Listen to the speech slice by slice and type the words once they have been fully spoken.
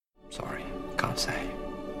Sorry, can't say.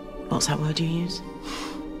 What's that word you use?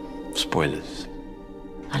 Spoilers.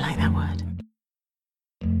 I like that word.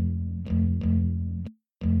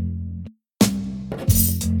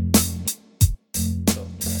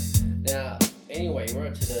 Now, anyway, we're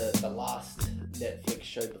on to the last Netflix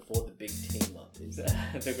show before the big team up. Is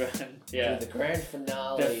the grand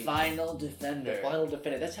finale. The Final Defender. The Final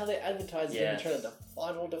Defender. That's how they advertise it in the trailer. The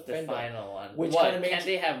Final Defender. The final one. Which what? kind of makes... Can't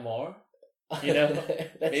they have more? You know,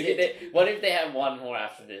 maybe it. What if they have one more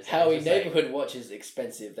after this? Howie Neighborhood Watch is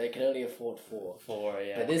expensive. They can only afford 4. 4,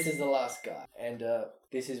 yeah. But this is the last guy, and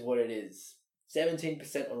this is what it is.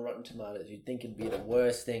 17% on Rotten Tomatoes. You'd think it'd be the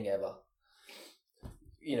worst thing ever.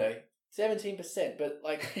 17%. But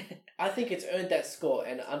I think it's earned that score,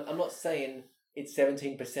 and I'm not saying it's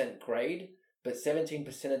 17% grade, but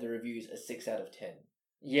 17% of the reviews are 6 out of 10.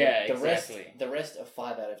 Yeah, exactly. The rest are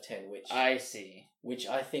 5 out of 10, which I see. Which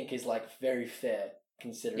I think is very fair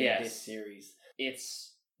considering this series.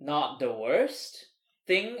 It's not the worst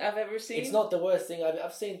thing I've ever seen. It's not the worst thing.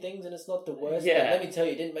 I've seen things and it's not the worst. Yeah. But let me tell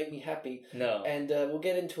you, it didn't make me happy. No. And we'll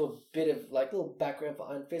get into a bit of little background for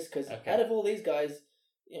Iron Fist because out of all these guys,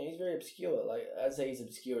 he's very obscure. I'd say he's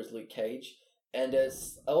obscure as Luke Cage, and I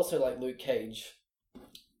also like Luke Cage.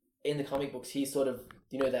 In the comic books, he's sort of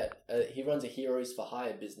he runs a Heroes for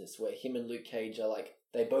Hire business where him and Luke Cage are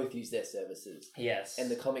they both use their services. Yes.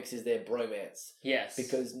 And the comics is their bromance. Yes.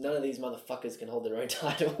 Because none of these motherfuckers can hold their own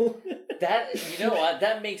title.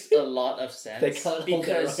 That makes a lot of sense. They can't hold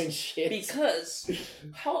their own shit. Because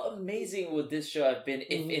how amazing would this show have been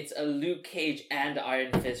if it's a Luke Cage and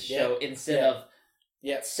Iron Fist show instead of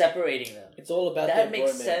separating them? It's all about that their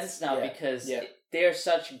makes bromance. sense now because they're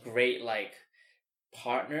such great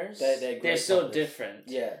partners. They're so partners. Different.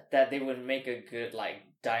 Yeah. That they would make a good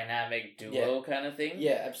dynamic duo kind of thing.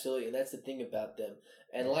 Yeah, absolutely. And that's the thing about them.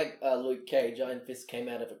 And Luke Cage, Iron Fist came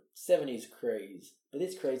out of a 70s craze. But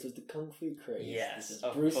this craze was the Kung Fu craze. Yes, this is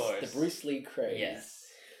of course. course. The Bruce Lee craze. Yes.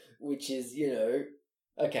 Which is,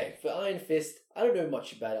 okay, for Iron Fist, I don't know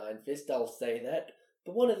much about Iron Fist, I'll say that.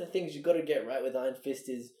 But one of the things you've got to get right with Iron Fist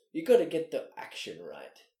is you've got to get the action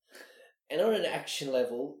right. And on an action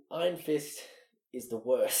level, Iron Fist is the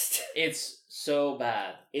worst. It's so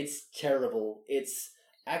bad. It's terrible. It's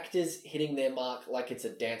actors hitting their mark like it's a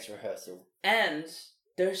dance rehearsal. And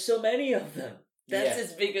there's so many of them. That's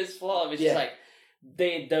its biggest flaw. It's just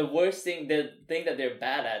the worst thing, the thing that they're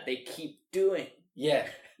bad at, they keep doing. Yeah.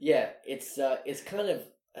 It's kind of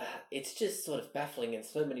it's just sort of baffling in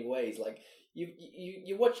so many ways.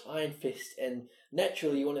 You watch Iron Fist and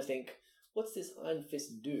naturally you want to think, what's this Iron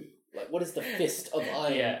Fist do? What does the fist of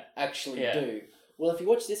iron actually do? Well, if you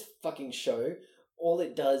watch this fucking show, all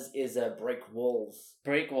it does is break walls.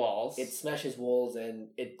 Break walls. It smashes walls and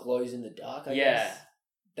it glows in the dark, I guess.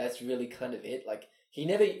 That's really kind of it. He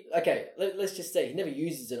never... Okay, let's just say he never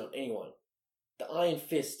uses it on anyone. The Iron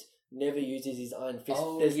Fist never uses his Iron Fist.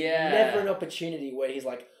 There's never an opportunity where he's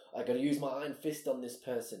like, I gotta use my Iron Fist on this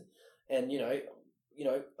person. And,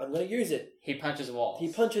 I'm gonna use it. He punches walls.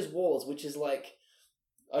 He punches walls, which is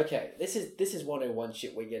okay, this is 101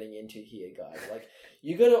 shit we're getting into here, guys.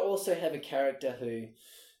 You gotta also have a character who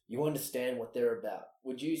you understand what they're about.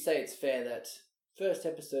 Would you say it's fair that first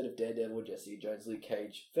episode of Daredevil, Jesse Jones, Luke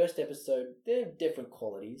Cage, first episode, they're different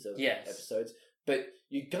qualities of episodes, but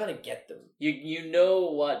you gotta get them. You know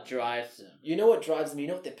what drives them. You know what drives them, you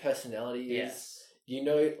know what their personality is. Yes. You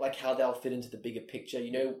know how they'll fit into the bigger picture.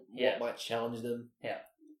 You know what might challenge them. Yeah.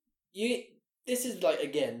 This is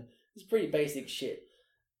again, it's pretty basic shit.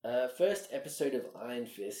 First episode of Iron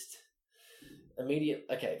Fist.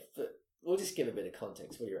 We'll just give a bit of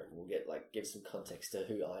context. What do you reckon? We'll give some context to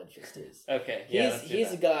who Iron Fist is. Okay,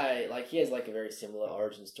 He's a guy, he has a very similar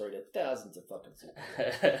origin story to thousands of fucking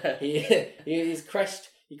superheroes.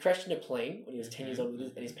 He crashed in a plane when he was 10 years old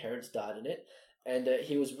and his parents died in it. And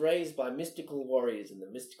he was raised by mystical warriors in the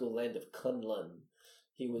mystical land of Kunlun.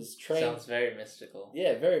 He was trained... Sounds very mystical.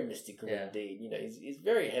 Yeah, very mystical indeed. He's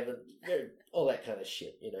very heaven, very all that kind of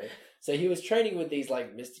shit, So he was training with these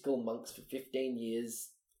mystical monks for 15 years,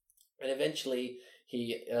 and eventually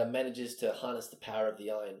he manages to harness the power of the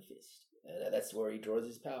Iron Fist. And that's where he draws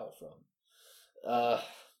his power from.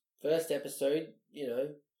 First episode, you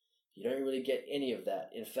don't really get any of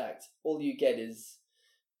that. In fact, all you get is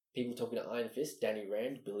people talking to Iron Fist, Danny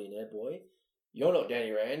Rand, billionaire boy. You're not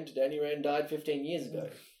Danny Rand. Danny Rand died 15 years ago.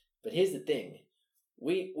 But here's the thing.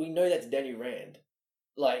 We know that's Danny Rand.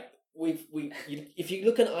 If you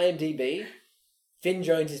look on IMDb, Finn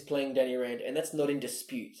Jones is playing Danny Rand, and that's not in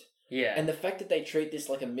dispute. Yeah. And the fact that they treat this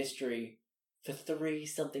like a mystery for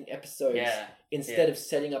 3-something episodes instead of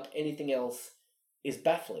setting up anything else is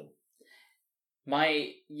baffling.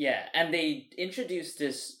 And they introduced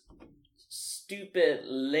this stupid,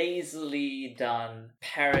 lazily done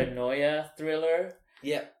paranoia thriller.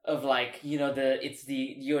 Yeah. Of like,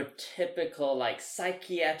 your typical like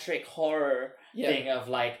psychiatric horror thing of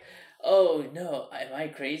like, oh no, am I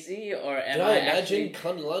crazy or am Did I imagine actually...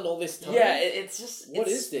 Kun Lun all this time? Yeah, it's just what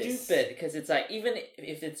it's is stupid because it's like, even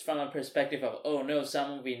if it's from a perspective of, oh no,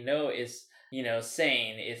 someone we know is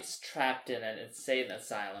sane, is trapped in an insane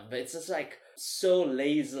asylum, but it's just like so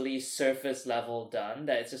lazily surface level done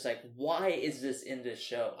that it's just like, why is this in this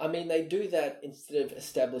show? I mean, they do that instead of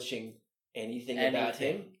establishing anything about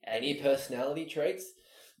him, any personality traits.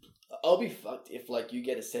 I'll be fucked if like you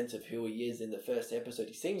get a sense of who he is in the first episode.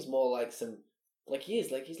 He seems more like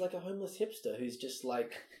he's like a homeless hipster who's just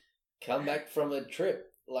like come back from a trip.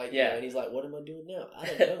 Like, and he's like, what am I doing now? I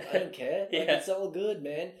don't know. I don't care. Like, it's all good,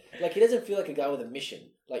 man. Like, he doesn't feel like a guy with a mission.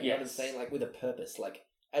 Like, you know what I'm saying? Like, with a purpose. Like,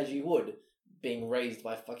 as you would, being raised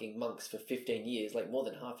by fucking monks for 15 years, like more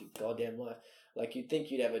than half your goddamn life. Like, you'd think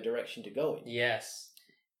you'd have a direction to go in. Yes.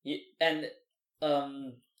 And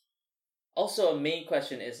also a main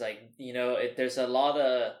question is like, there's a lot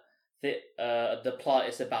of the plot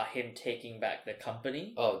is about him taking back the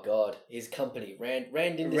company. Oh god, his company, Rand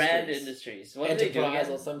Industries. Rand Industries. What do they do again?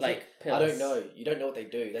 Or something? Like pills. I don't know. You don't know what they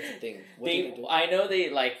do. That's the thing. What do they do? I know they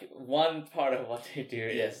like one part of what they do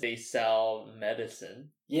is they sell medicine.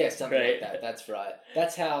 Yeah, something like that. That's right.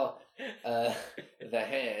 That's how the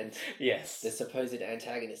Hand, the supposed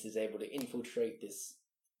antagonist, is able to infiltrate this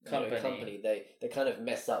company. They kind of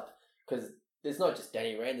mess up because there's not just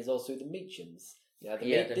Danny Rand. There's also the Meachams.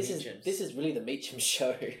 This is really the Meacham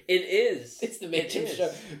show. It is. It's the Meacham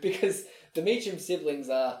show because the Meacham siblings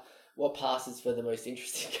are what passes for the most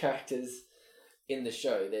interesting characters in the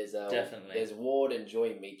show. There's there's Ward and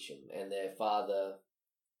Joy Meacham and their father.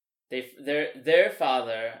 Their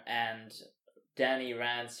father and Danny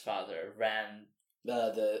Rand's father ran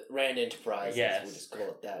the Rand Enterprises. Yes, we'll just call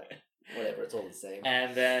it that. Whatever, it's all the same.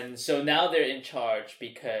 And then, so now they're in charge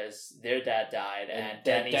because their dad died and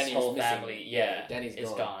Danny's whole family, Danny's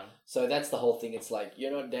gone. So that's the whole thing. It's like,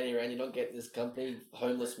 you're not Danny Rand, you don't get this company,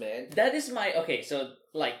 homeless man. That is my, so,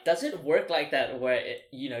 like, does it work like that where,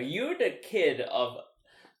 you're the kid of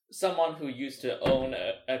someone who used to own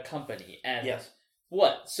a company and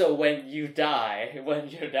what? So when your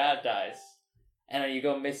dad dies, and then you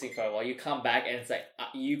go missing for a while, you come back and it's like,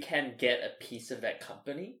 you can get a piece of that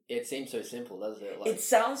company? It seems so simple, doesn't it? Like, it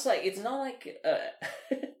sounds like, it's not like,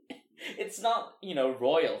 it's not,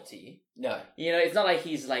 royalty. No. It's not like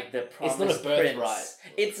he's like the promised prince. It's not a birthright.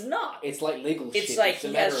 It's not. It's like legal shit. It's like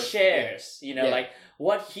he has shares, like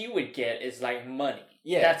what he would get is like money.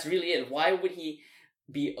 Yeah. That's really it. Why would he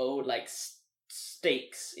be owed like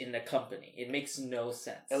stakes in the company? It makes no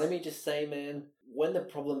sense. And let me just say, man, when the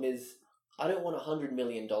problem is, I don't want $100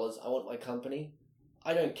 million. I want my company.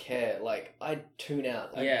 I don't care. Like, I tune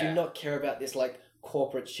out. I do not care about this, like,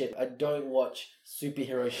 corporate shit. I don't watch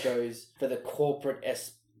superhero shows for the corporate,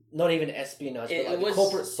 not even espionage, but like the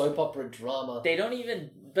corporate soap opera drama. They don't even,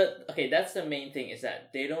 but, okay, that's the main thing, is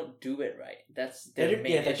that they don't do it right. That's their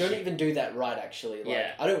main issue. They don't even do that right, actually.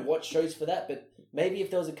 Like, I don't watch shows for that, but maybe if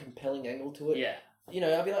there was a compelling angle to it,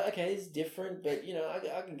 I'd be like, okay, it's different, but,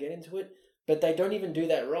 I can get into it. But they don't even do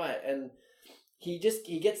that right, and he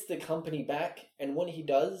gets the company back, and when he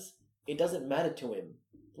does, it doesn't matter to him.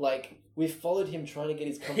 Like, we've followed him trying to get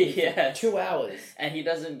his company for 2 hours. And he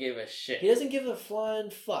doesn't give a shit. He doesn't give a flying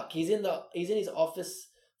fuck. He's in his office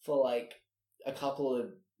for like a couple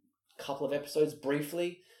of episodes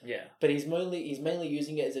briefly. Yeah. But he's mainly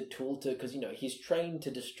using it as a tool because he's trained to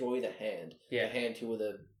destroy the Hand. Yeah. The Hand, who were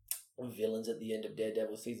the villains at the end of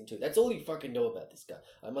Daredevil season 2. That's all you fucking know about this guy.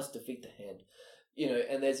 I must defeat the Hand.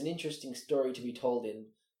 And there's an interesting story to be told in,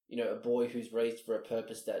 a boy who's raised for a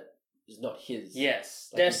purpose that is not his. Yes.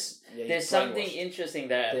 Like there's something interesting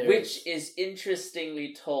there, which is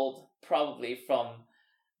interestingly told probably from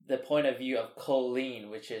the point of view of Colleen,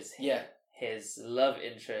 which is his love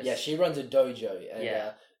interest. Yeah, she runs a dojo.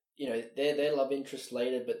 And, their love interest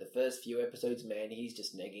later, but the first few episodes, man, he's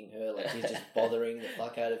just negging her. Like, he's just bothering the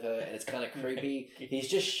fuck out of her, and it's kind of creepy. He's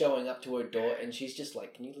just showing up to her door, and she's just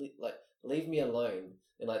like, can you, leave me alone?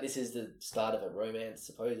 And, like, this is the start of a romance,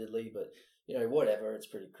 supposedly, but, whatever, it's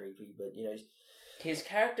pretty creepy, but, His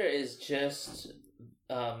character is just,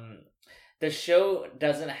 the show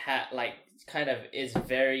doesn't have, kind of is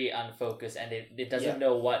very unfocused, and it doesn't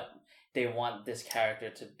know what they want this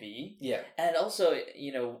character to be. Yeah. And also,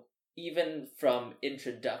 even from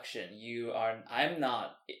introduction, I'm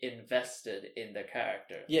not invested in the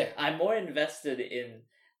character. Yeah. I'm more invested in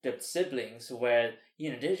the siblings where,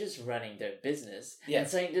 they're just running their business. Yeah. And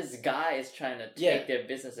saying this guy is trying to take their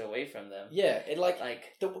business away from them. Yeah, and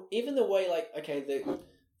even the way, the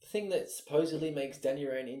thing that supposedly makes Danny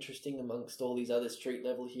Rand interesting amongst all these other street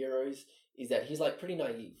level heroes is that he's pretty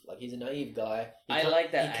naive. He's a naive guy. I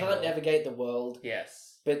like that. He can't navigate the world.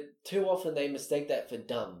 Yes. But too often they mistake that for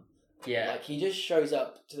dumb. Yeah. He just shows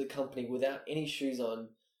up to the company without any shoes on,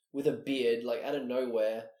 with a beard, out of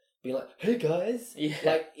nowhere, being like, "Hey guys."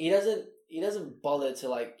 Yeah. He doesn't bother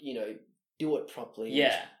to do it properly.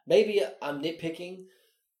 Yeah. Maybe I'm nitpicking,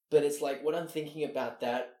 but it's when I'm thinking about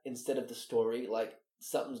that instead of the story,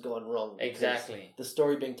 something's gone wrong. Exactly. The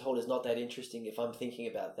story being told is not that interesting if I'm thinking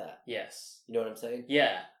about that. Yes. You know what I'm saying?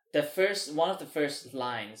 Yeah. One of the first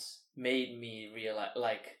lines made me realize,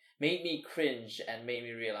 made me cringe and made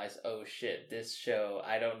me realize, oh shit, this show,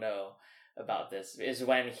 I don't know about this, is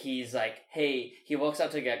when he's hey, he walks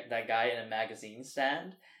up to that guy in a magazine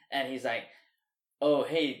stand, and he's like, oh,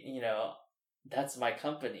 hey, that's my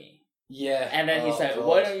company. Yeah. And then he's like,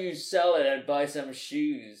 why don't you sell it and buy some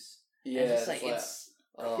shoes? Yeah. And it's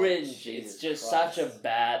cringe. Jesus it's just Christ. such a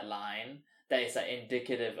bad line that is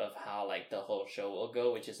indicative of how the whole show will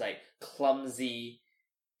go, which is clumsy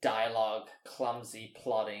dialogue, clumsy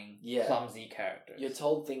plotting, clumsy characters. You're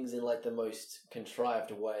told things in the most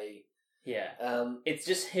contrived way. Yeah. It's It's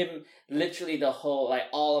just him, literally the whole,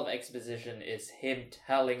 all of exposition is him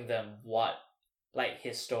telling them what,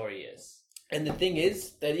 his story is. And the thing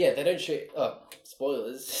is that they don't show. Oh,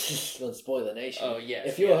 spoilers! On Spoiler Nation. Oh yes.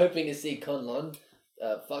 If you were hoping to see Conlon,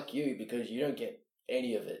 fuck you, because you don't get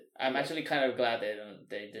any of it. I'm actually kind of glad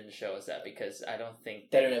they didn't show us that, because I don't think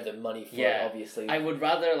They don't have the money for it. Obviously, I would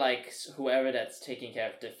rather whoever that's taking care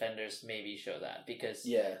of Defenders maybe show that, because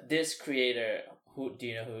this creator, do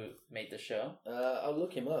you know who made the show? I'll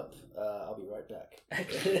look him up. I'll be right back.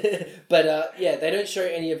 But they don't show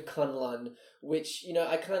any of Conlon, which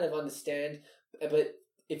I kind of understand. But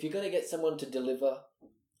if you're gonna get someone to deliver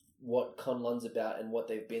what Conlon's about and what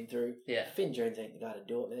they've been through, Finn Jones ain't the guy to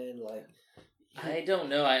do it, man. I don't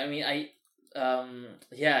know. I mean,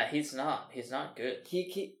 he's not good.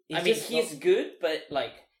 He's good, but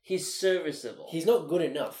he's serviceable. He's not good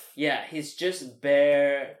enough. Yeah, he's just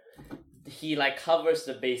bare. He covers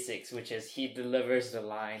the basics, which is he delivers the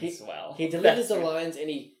lines well. He delivers the lines and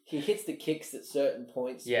he hits the kicks at certain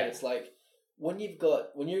points. Yeah, but it's when you've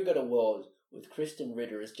got a world with Kristen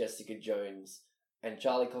Ritter as Jessica Jones and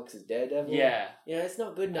Charlie Cox as Daredevil. Yeah, it's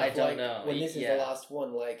not good enough. I don't know when this is the last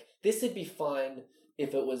one. This would be fine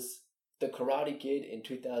if it was the Karate Kid in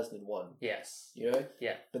 2001. Yes,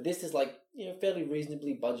 Yeah, but this is fairly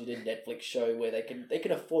reasonably budgeted Netflix show where they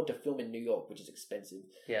can afford to film in New York, which is expensive.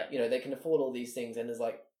 Yeah, they can afford all these things, and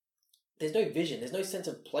there's no vision, there's no sense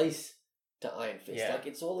of place to Iron Fist. Yeah.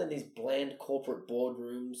 It's all in these bland corporate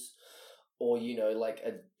boardrooms, or a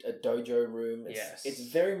dojo room.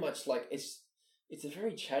 It's very much it's a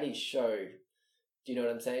very chatty show. Do you know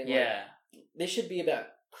what I'm saying? Yeah, this should be about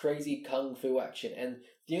crazy kung fu action, and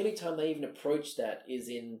the only time they even approach that is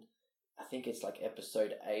in, I think it's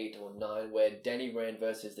episode 8 or 9, where Danny Rand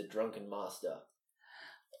versus the Drunken Master.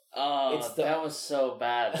 Oh, that was so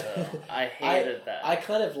bad though. I hated that. I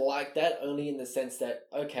kind of like that only in the sense that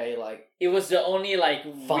it was the only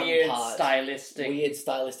weird part,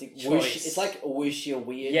 stylistic choice. Whoosh, it's whoosh, you're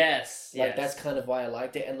weird. Yes, that's kind of why I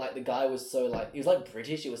liked it. And the guy was so he was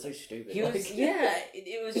British. It was so stupid. He was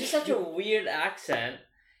it was just such a weird accent.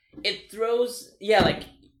 It throws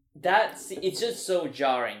it's just so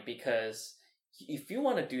jarring, because if you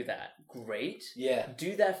want to do that, great. Yeah.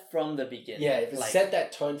 Do that from the beginning. Yeah, set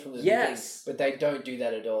that tone from the beginning. But they don't do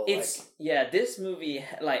that at all. It's this movie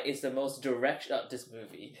is the most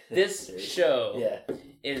this show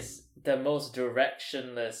is the most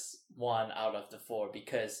directionless one out of the 4,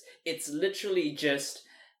 because it's literally just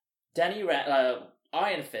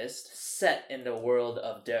Iron Fist set in the world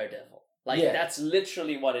of Daredevil. That's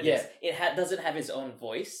literally what it is. It doesn't have its own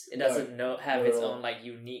voice. It doesn't have its own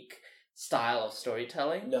unique style of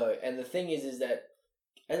storytelling. No, and the thing is that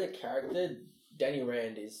as a character, Danny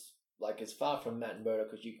Rand is as far from Matt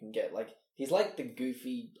Murdock as you can get. He's the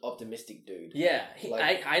goofy, optimistic dude. Yeah,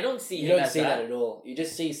 I don't see. You don't see that at all. You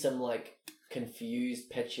just see some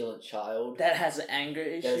confused, petulant child that has anger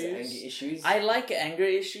issues. I like anger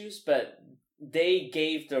issues, but they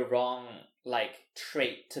gave the wrong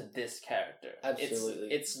trait to this character. Absolutely.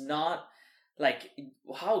 It's not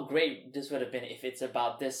how great this would have been if it's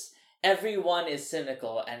about this. Everyone is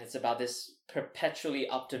cynical, and it's about this perpetually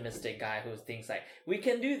optimistic guy who thinks we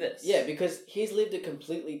can do this. Yeah, because he's lived a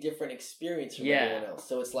completely different experience from everyone else.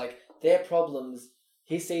 So it's their problems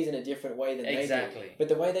he sees in a different way than they do. Exactly. But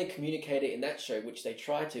the way they communicate it in that show, which they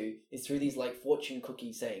try to, is through these like fortune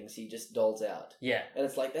cookie sayings he just doles out. Yeah. And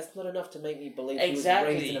it's like, that's not enough to make me believe Exactly.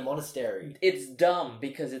 he was raised in a monastery. It's dumb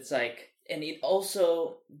because it's like, and it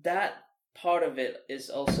also, that part of it is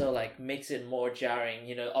also like makes it more jarring.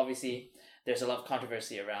 You know, obviously there's a lot of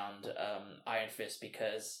controversy around Iron Fist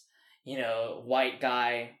because, you know, white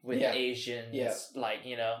guy with Asians, like,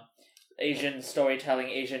 you know, Asian storytelling,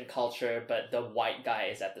 Asian culture, but the white guy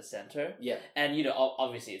is at the center. Yeah. And, you know,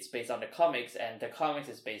 obviously it's based on the comics, and the comics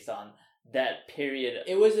is based on that period.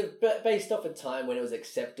 It was based off a time when it was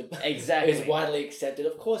acceptable. Exactly. It was widely accepted.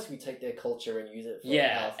 Of course we take their culture and use it for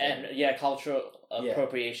our thing. And cultural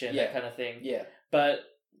appropriation, that kind of thing. Yeah. But,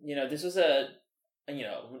 you know, this was you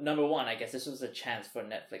know, number one, I guess this was a chance for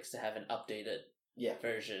Netflix to have an updated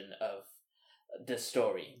version of the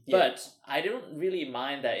story. Yeah. But I don't really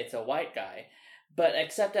mind that it's a white guy, but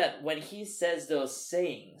except that when he says those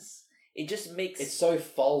sayings, it just makes... It's so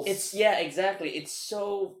false. Exactly. It's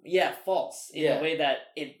so, false in a way that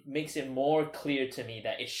it makes it more clear to me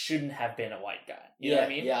that it shouldn't have been a white guy. You know what I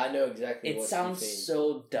mean? Yeah, I know exactly what you mean. It sounds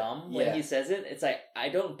so dumb when he says it. It's like, I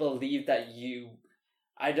don't believe that you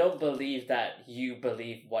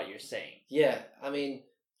believe what you're saying. Yeah, I mean,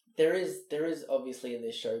 there is obviously in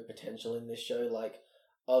this show potential in this show, like,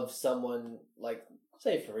 of someone, like,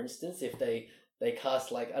 say for instance, if they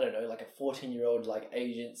cast, like, I don't know, like a 14-year-old, like,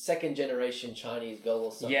 Asian, second generation Chinese girl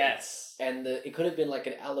or something. Yes. And it could have been like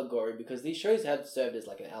an allegory, because these shows have served as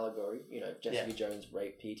like an allegory, you know, Jessica Jones,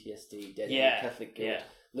 rape, PTSD, Daredevil, Catholic guilt,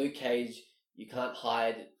 Luke Cage, you can't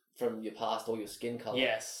hide from your past or your skin color.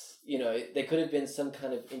 Yes. You know, there could have been some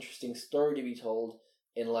kind of interesting story to be told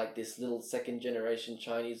in like this little second generation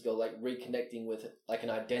Chinese girl, like reconnecting with like an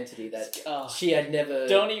identity that she had never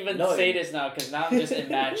Don't even known. say this now, because now I'm just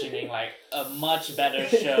imagining like a much better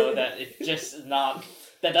show that it's just not,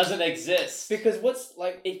 that doesn't exist. Because what's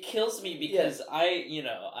like... It kills me because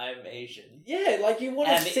I'm Asian. Yeah, like you want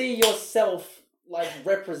to see yourself like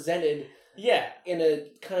represented... Yeah. In a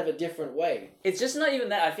kind of a different way. It's just not even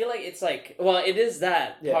that. I feel like it's like, well, it is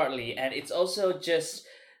that partly, and it's also just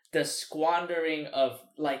the squandering of,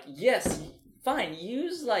 like, yes, fine,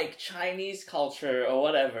 use, like, Chinese culture or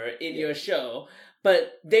whatever in your show,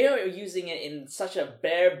 but they are using it in such a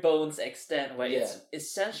bare bones extent where it's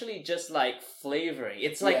essentially just, like, flavoring.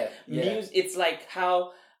 It's like it's like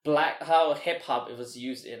how hip hop was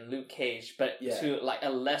used in Luke Cage, but to like a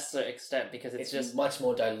lesser extent, because it's just much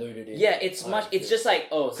more diluted. It's just like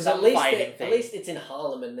because at least it's in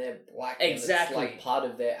Harlem and they're black. Exactly, and it's like part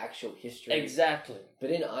of their actual history. Exactly. But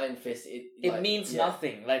in Iron Fist, it means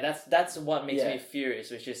nothing. Like that's what makes me furious,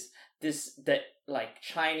 which is that like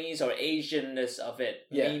Chinese or Asianness of it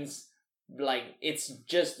means like it's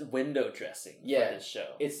just window dressing for this show.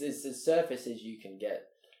 It's as surface as you can get,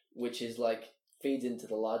 which is like feeds into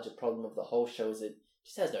the larger problem of the whole show. Is it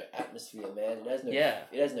just has no atmosphere, man. It has no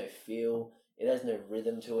it has no feel. It has no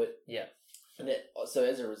rhythm to it. Yeah. And so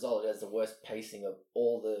as a result, it has the worst pacing of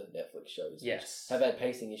all the Netflix shows. Yes. Have had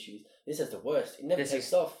pacing issues. This has the worst. It never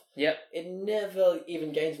takes off. Yep. It never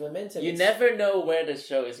even gains momentum. You never know where the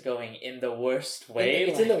show is going in the worst way.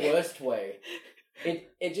 It's in the worst way.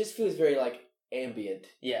 It just feels very like ambient.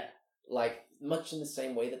 Yeah. Like much in the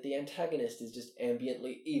same way that the antagonist is just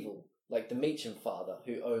ambiently evil. Like the Meacham father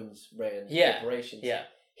who owns Rand Corporations. Yeah.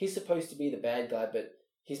 He's supposed to be the bad guy, but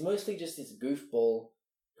he's mostly just this goofball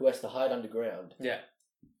who has to hide underground. Yeah.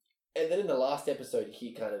 And then in the last episode,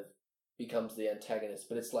 he kind of becomes the antagonist.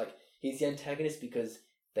 But it's like, he's the antagonist because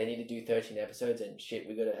they need to do 13 episodes and shit,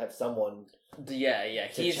 we got to have someone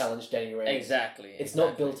to challenge Danny Rand. Exactly. It's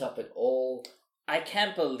not built up at all. I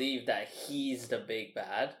can't believe that he's the big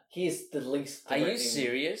bad. He's the least... Are you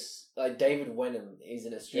serious? Like David Wenham, he's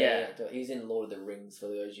an Australian actor. He's in Lord of the Rings, for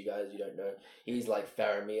those of you guys who don't know. He's like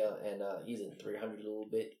Faramir, and he's in 300 a little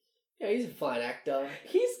bit. Yeah, he's a fine actor.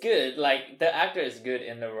 He's good. Like, the actor is good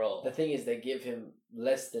in the role. The thing is, they give him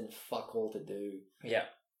less than fuck all to do. Yeah.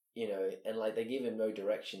 You know, and like, they give him no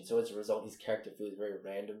direction, so as a result, his character feels very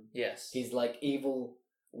random. Yes. He's like evil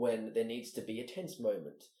when there needs to be a tense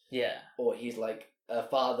moment. Yeah. Or he's like a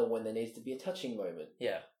father when there needs to be a touching moment.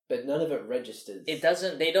 Yeah. But none of it registers. It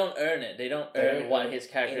doesn't. They don't earn it. They don't earn what his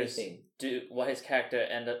characters anything. do. What his character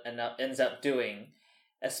ends up doing,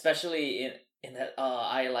 especially in that.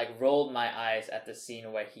 I like rolled my eyes at the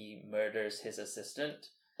scene where he murders his assistant.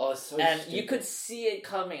 Oh, so and stupid. you could see it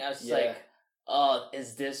coming. I was like, "Oh,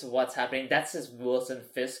 is this what's happening?" That's his Wilson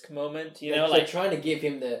Fisk moment. You know, they're like trying to give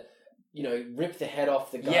him the, you know, rip the head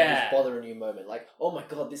off the guy who's bothering you moment. Like, oh my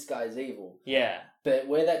god, this guy is evil. Yeah. But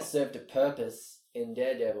where that served a purpose in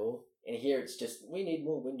Daredevil, And here it's just, we need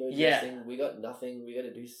more window Yeah. dressing. We got nothing. We got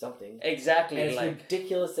to do something. Exactly. And it's like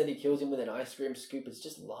ridiculous that he kills him with an ice cream scoop. It's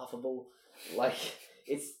just laughable. Like,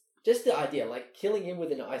 it's just the idea, like, killing him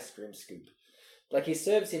with an ice cream scoop. Like, he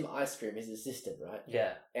serves him ice cream, his assistant, right?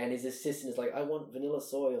 yeah. And his assistant is like, I want vanilla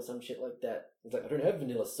soy or some shit like that. He's like, I don't have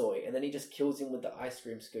vanilla soy. And then he just kills him with the ice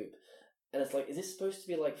cream scoop. And it's like, is this supposed to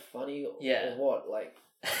be, like, funny or what? Like,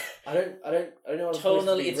 I don't know what I'm supposed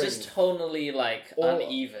to be It's reading. just tonally like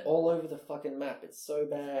uneven. All over the fucking map. It's so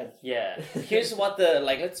bad. Yeah. Here's what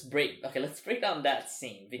let's break down that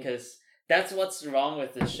scene, because that's what's wrong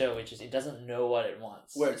with this show, which is it doesn't know what it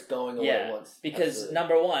wants. Where it's going or what it wants. Because Absolutely.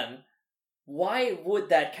 number one, why would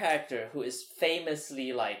that character who is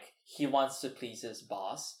famously like he wants to please his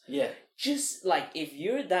boss, just like if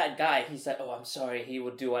you're that guy, he's like, oh, I'm sorry, he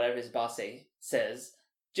would do whatever his boss says.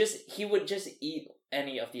 He would just eat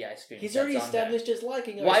any of the ice cream. He's already established just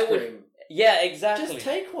liking Why ice cream. Yeah, exactly. Just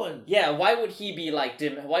take one. Yeah, why would he be like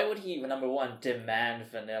why would he, number one, demand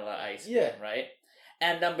vanilla ice cream, right?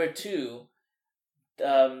 And number two,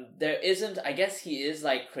 there isn't, I guess he is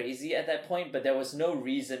like crazy at that point, but there was no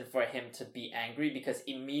reason for him to be angry, because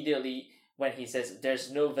immediately when he says there's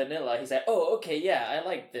no vanilla, he's like, oh, okay, yeah, I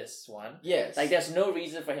like this one. Yes. Like, there's no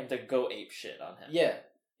reason for him to go apeshit on him. Yeah.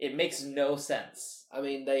 It makes no sense. I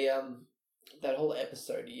mean, they, that whole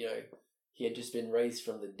episode, you know, he had just been raised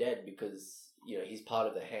from the dead because, you know, he's part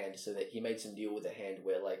of the Hand, so that he made some deal with the Hand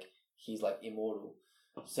where, like, he's, like, immortal.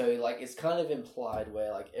 So, like, it's kind of implied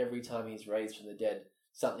where, like, every time he's raised from the dead,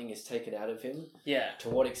 something is taken out of him. Yeah. To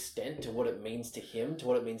what extent, to what it means to him, to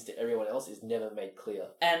what it means to everyone else is never made clear.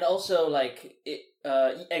 And also, like,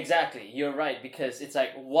 exactly, you're right, because it's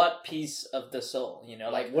like, what piece of the soul, you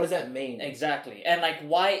know? Like, what does that mean? Exactly. And, like,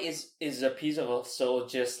 why is a piece of a soul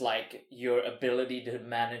just, like, your ability to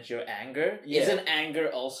manage your anger? Yeah. Isn't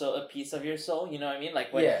anger also a piece of your soul? You know what I mean?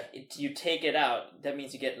 Like, when you take it out, that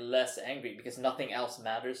means you get less angry because nothing else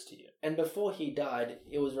matters to you. And before he died,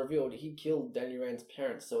 it was revealed he killed Danny Rand's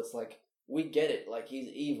parents, so it's like, we get it, like, he's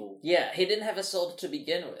evil. Yeah, he didn't have a soul to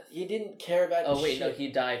begin with. He didn't care about shit. no, he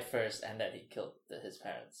died first and then he killed his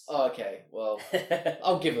parents. Oh, okay, well,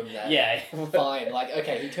 I'll give him that. Yeah. Fine, like,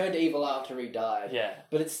 okay, he turned evil after he died. Yeah.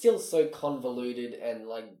 But it's still so convoluted and,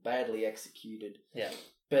 like, badly executed. Yeah.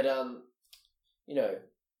 But, you know,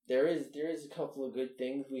 there is a couple of good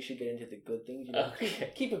things. We should get into the good things. You know,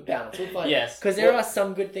 keep it balanced. We'll find yes, because there are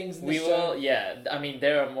some good things in the show. Will. Yeah, I mean,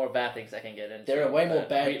 there are more bad things I can get into. There are way more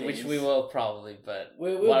bad things, which we will probably. But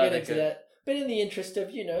we'll get into that. But in the interest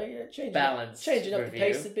of, you know, changing up the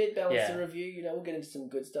pace a bit, balance the review. You know, we'll get into some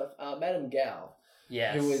good stuff. Madame Gao,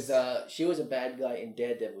 who was she was a bad guy in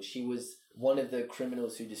Daredevil. She was one of the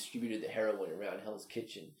criminals who distributed the heroin around Hell's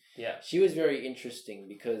Kitchen. Yeah. She was very interesting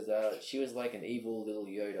because she was like an evil little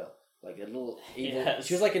Yoda. Like a little evil... Yes.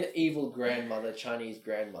 She was like an evil grandmother, Chinese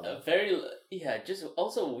grandmother. Just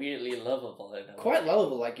also weirdly lovable. Quite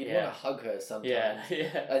lovable. Like, you'd want to hug her sometimes.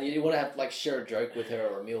 Yeah. And you'd want to have, like, share a joke with her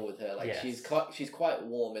or a meal with her. Like, she's quite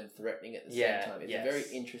warm and threatening at the same time. It's a very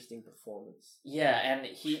interesting performance. Yeah, and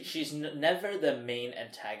she's never the main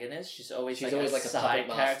antagonist. She's always like a side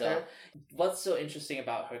character. What's so interesting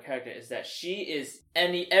about her character is that she is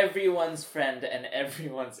everyone's friend and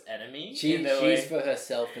everyone's enemy. She's for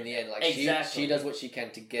herself in the end. Like, exactly. she does what she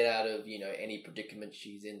can to get out of, you know, any predicament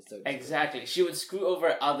she's in. So exactly. She would screw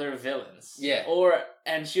over other villains. Yeah.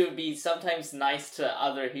 And she would be sometimes nice to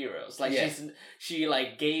other heroes. Like, she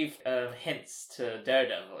like gave hints to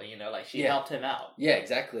Daredevil, you know, like she helped him out. Yeah,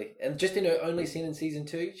 exactly. And just in her only scene in season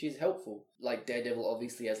 2, she's helpful. Like, Daredevil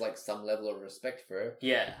obviously has, like, some level of respect for her.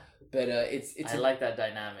 Yeah. But it's I like that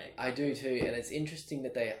dynamic. I do too, and it's interesting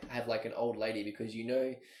that they have, like, an old lady, because, you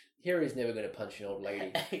know, Hero's never going to punch an old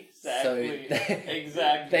lady. Exactly.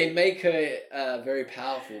 So they make her very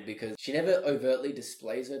powerful because she never overtly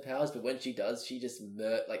displays her powers, but when she does, she just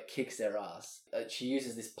kicks their ass. She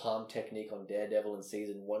uses this palm technique on Daredevil in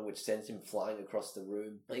season 1, which sends him flying across the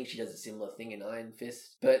room. I think she does a similar thing in Iron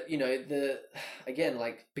Fist. But, you know,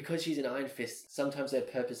 because she's an Iron Fist, sometimes her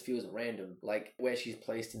purpose feels random, like where she's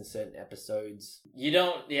placed in certain episodes. You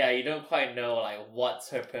don't quite know, like,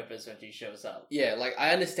 what's her purpose when she shows up. Yeah, like,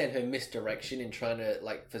 I understand her misdirection in trying to,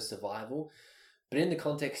 like, for survival, but in the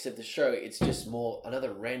context of the show, it's just more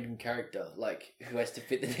another random character, like, who has to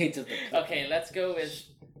fit the needs of the plot. Okay, let's go with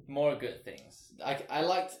more good things. I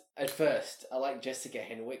liked Jessica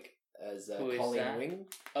Henwick as Colleen Wing.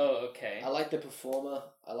 Oh, okay. I liked the performer.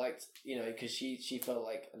 I liked, you know, because she felt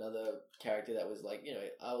like another character that was, like, you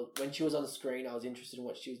know, when she was on screen, I was interested in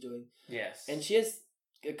what she was doing. Yes. And she has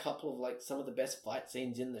a couple of like some of the best fight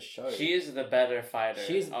scenes in the show. She is the better fighter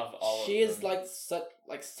of all She of is them. such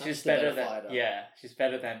She's the better better fighter. Yeah, she's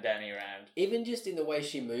better than Danny Rand. Even just in the way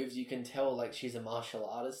she moves, you can tell like she's a martial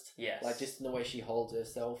artist. Yes. Like just in the way she holds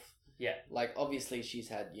herself. Yeah. Like obviously she's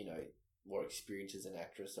had, you know, more experience as an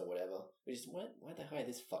actress or whatever. Which is why they hire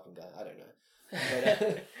this fucking guy? I don't know.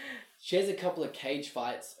 But she has a couple of cage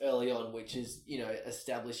fights early on, which is, you know,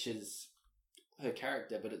 establishes her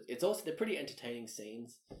character, but it's also, they're pretty entertaining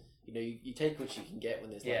scenes. You know, you take what you can get when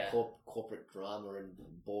there's like corporate drama and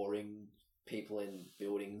boring people in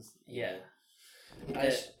buildings. Yeah.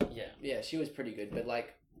 Yeah, she was pretty good, but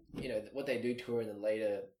like, you know, what they do to her in the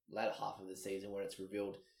latter half of the season when it's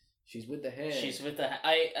revealed she's with the hand.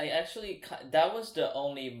 I actually, that was the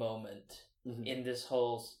only moment in this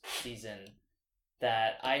whole season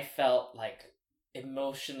that I felt like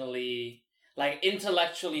emotionally, like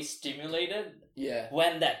intellectually stimulated. Yeah.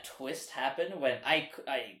 When that twist happened, when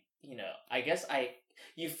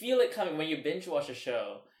you feel it coming when you binge watch a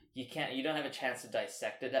show. You don't have a chance to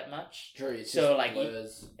dissect it that much. True. It's so just like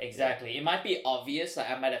blurs. Exactly. It might be obvious. Like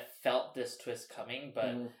I might have felt this twist coming,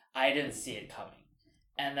 but I didn't see it coming.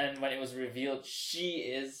 And then when it was revealed, she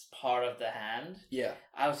is part of the hand. Yeah.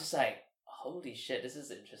 I was just like, holy shit, this is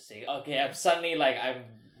interesting. Okay, I'm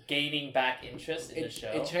gaining back interest in the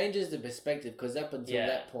show. It changes the perspective because up until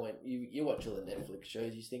that point, you watch all the Netflix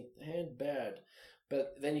shows, you think the hand bad,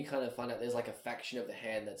 but then you kind of find out there's like a faction of the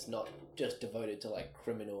hand that's not just devoted to like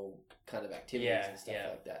criminal kind of activities and stuff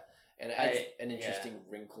like that, and it adds an interesting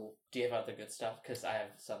wrinkle. Do you have other good stuff? Because I have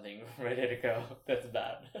something ready to go that's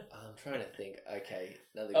bad. I'm trying to think. Okay,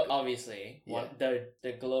 obviously,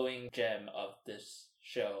 the glowing gem of this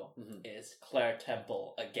show is Claire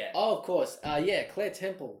Temple again. Oh, of course. Claire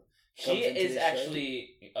Temple. She is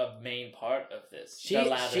actually a main part of this. She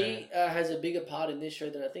has a bigger part in this show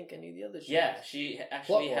than I think any of the other shows. Yeah, she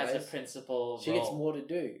actually has a principal role. She gets more to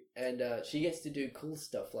do, and she gets to do cool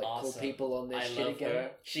stuff, like cool people on their shit again.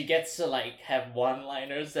 Her. She gets to like have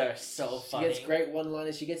one-liners that are so funny. She gets great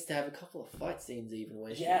one-liners. She gets to have a couple of fight scenes even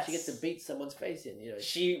when she gets to beat someone's face in. You know,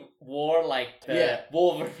 she wore like the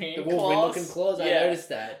Wolverine looking claws. I noticed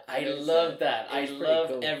that. I love that. I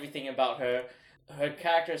love everything about her. Her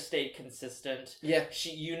character stayed consistent. Yeah.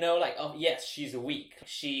 She's weak.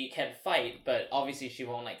 She can fight, but obviously she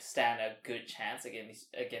won't like stand a good chance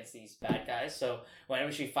against these bad guys. So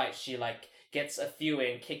whenever she fights, she like gets a few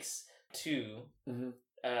in, kicks two, and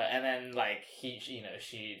then like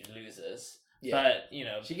she loses. Yeah.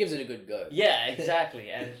 But she gives it a good go. Yeah, exactly.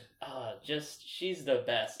 And she's the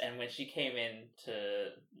best. And when she came into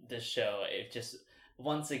the show, it just.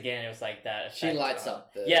 Once again, it was like that. She lights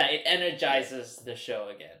up. It energizes the show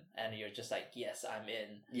again, and you're just like, "Yes, I'm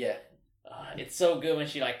in." Yeah, it's so good when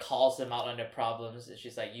she like calls them out on their problems, and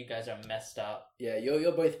she's like, "You guys are messed up." Yeah,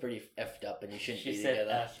 you're both pretty effed up, and you shouldn't be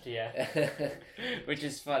together. She said effed, yeah, which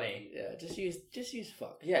is funny. Yeah, just use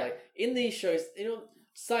fuck. Yeah, like in these shows,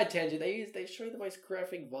 side tangent. They show the most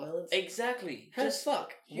graphic violence. Exactly. Just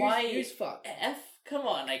fuck. Use fuck. F. Come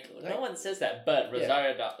on, no one says that, but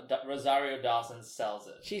Rosario Dawson sells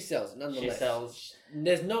it. She sells it, nonetheless. She sells.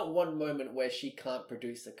 There's not one moment where she can't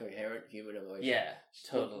produce a coherent human emotion. Yeah,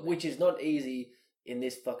 totally. Which is not easy in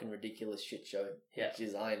this fucking ridiculous shit show, which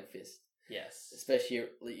is Iron Fist. Yes. Especially,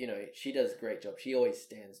 she does a great job. She always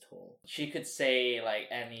stands tall. She could say, like,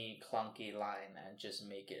 any clunky line and just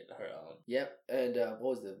make it her own. Yep, and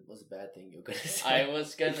what was the bad thing you were going to say? I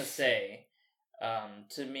was going to say...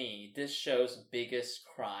 to me, this show's biggest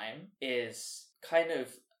crime is kind of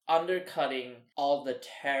undercutting all the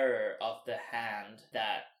terror of the hand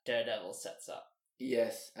that Daredevil sets up.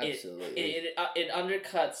 Yes, absolutely. It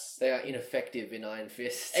undercuts... They are ineffective in Iron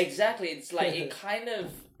Fist. Exactly. It's like it kind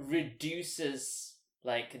of reduces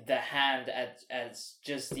like the hand as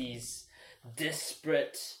just these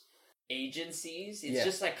disparate agencies. It's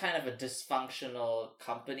just like kind of a dysfunctional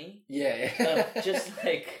company. Yeah. Just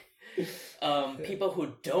like... people who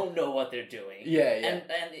don't know what they're doing. Yeah. And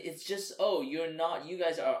it's just, you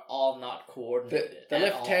guys are all not coordinated. The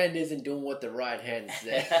left hand isn't doing what the right hand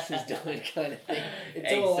is doing kind of thing.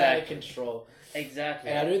 It's all out of control.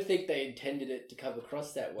 Exactly. And I don't think they intended it to come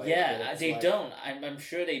across that way. Yeah, they don't. I'm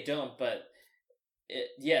sure they don't, but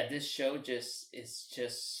this show is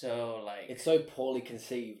just so like... It's so poorly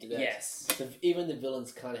conceived that yes. Even the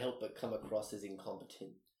villains can't help but come across as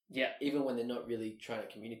incompetent. Yeah. Even when they're not really trying to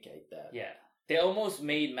communicate that. Yeah. They almost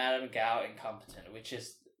made Madame Gao incompetent, which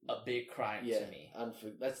is a big crime to me.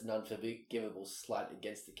 That's an unforgivable slight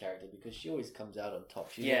against the character because she always comes out on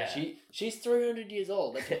top. She's 300 years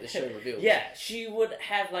old. That's what the show reveals. Yeah, she would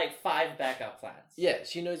have like 5 backup plans. Yeah,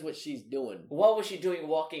 she knows what she's doing. What was she doing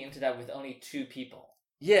walking into that with only 2 people?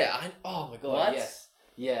 Oh my god, What? yes.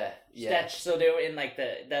 Yeah. So they were in like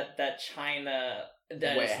that China. That is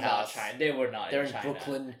not Warehouse. China. They were not. They're in in China.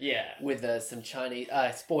 Brooklyn. Yeah. With some Chinese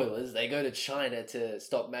spoilers. They go to China to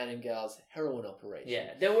stop Madame Gao's heroin operation.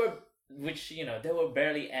 Yeah, there were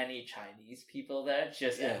barely any Chinese people there.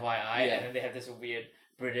 Just FYI, Yeah. and then they have this weird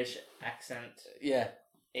British accent Yeah.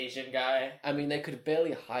 Asian guy. I mean, they could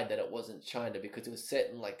barely hide that it wasn't China because it was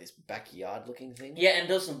set in like this backyard looking thing. Yeah, and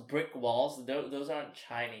those brick walls. Those aren't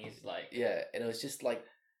Chinese. Like Yeah, and it was just like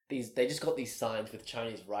these. They just got these signs with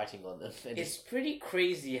Chinese writing on them. And it's pretty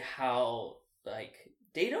crazy how like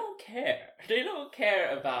they don't care. They don't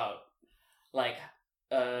care about like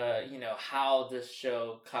how this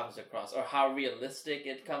show comes across or how realistic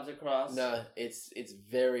it comes across. No, it's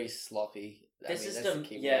very sloppy. This is that's the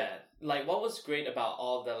key yeah. word. Like what was great about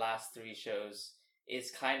all the last 3 shows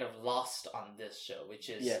is kind of lost on this show, which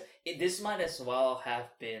is this might as well have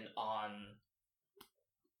been on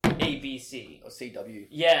ABC or CW.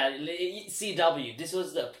 Yeah, CW. This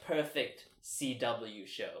was the perfect CW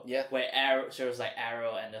show. Yeah, where shows like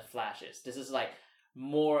Arrow and the Flashes. This is like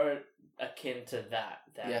more akin to that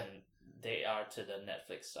than they are to the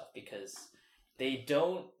Netflix stuff because they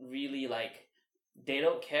don't really they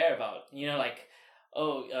don't care about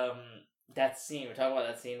that scene. We're talking about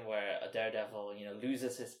that scene where a Daredevil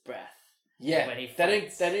loses his breath. Yeah, when he they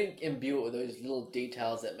fights. didn't imbue it with those little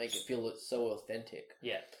details that make it feel so authentic.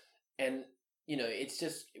 Yeah, and it's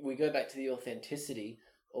just we go back to the authenticity.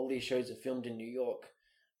 All these shows are filmed in New York,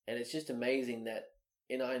 and it's just amazing that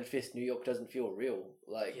in Iron Fist, New York doesn't feel real.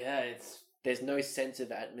 There's no sense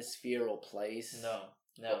of atmosphere or place.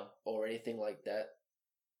 No, or anything like that.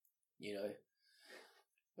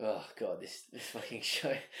 Oh god, this fucking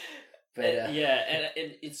show. But and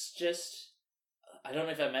it's just I don't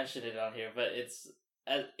know if I mentioned it on here, but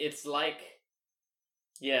it's like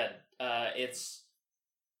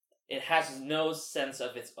it has no sense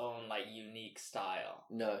of its own unique style.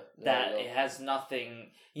 No, that it has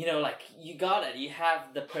nothing. You got it. You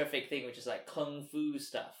have the perfect thing, which is kung fu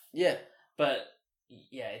stuff. Yeah, but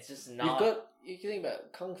it's just not. You can think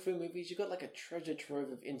about kung fu movies. You've got a treasure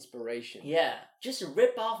trove of inspiration. Yeah, just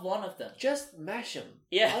rip off one of them. Just mash them.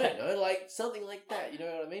 Yeah, I don't know, something like that. You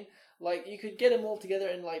know what I mean? You could get them all together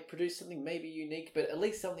and produce something maybe unique, but at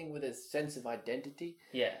least something with a sense of identity.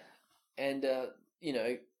 Yeah, and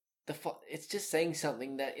it's just saying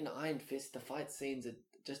something that in Iron Fist the fight scenes are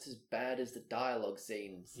just as bad as the dialogue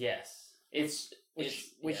scenes. Yes,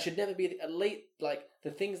 which should never be at least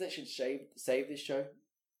the things that should save this show,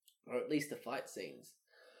 or at least the fight scenes.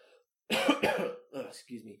 Oh,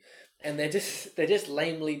 excuse me, and they're just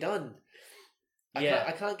lamely done.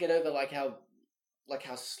 I can't get over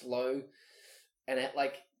how slow and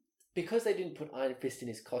because they didn't put Iron Fist in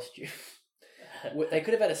his costume. They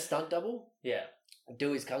could have had a stunt double. Yeah.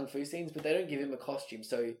 Do his kung fu scenes, but they don't give him a costume,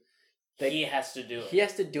 so he has to do it. He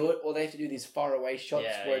has to do it, or they have to do these faraway shots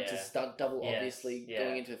where it's a stunt double, obviously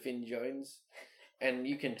going into Finn Jones, and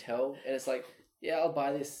you can tell, and it's I'll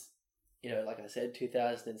buy this. Like I said,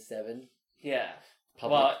 2007. Yeah.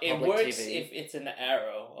 Public it works TV. if it's an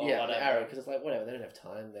Arrow or whatever. Arrow, because it's whatever. They don't have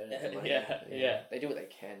time. They don't have the money. They do what they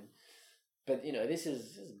can. But this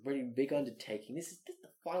is a pretty big undertaking. This is the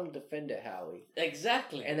final Defender, Howie.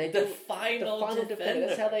 Exactly. And they the do final Defender.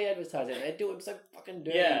 That's how they advertise it. And they do it so fucking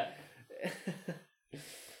dirty. Yeah.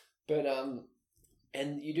 But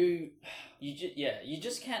and you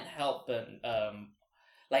just can't help but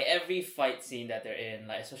every fight scene that they're in,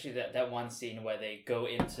 especially that one scene where they go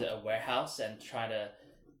into a warehouse and try to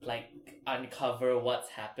uncover what's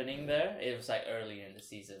happening there. It was early in the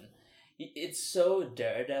season. It's so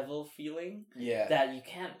Daredevil feeling that you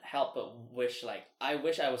can't help but wish I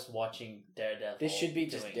wish I was watching Daredevil. This should be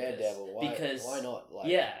just Daredevil. Why not?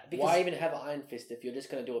 Why even have Iron Fist if you're just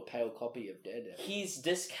going to do a pale copy of Daredevil? He's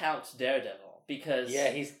discount Daredevil because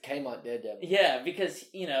he's Kmart Daredevil. Yeah, because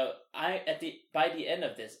by the end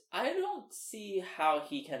of this, I don't see how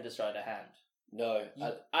he can destroy the Hand. No,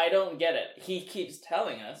 I don't get it. He keeps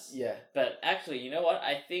telling us. Yeah, but actually, you know what?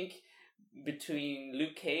 I think between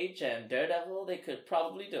Luke Cage and Daredevil, they could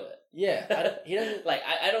probably do it. Yeah, he doesn't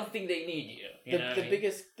I don't think they need you.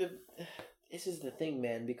 This is the thing,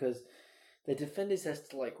 man, because the Defenders has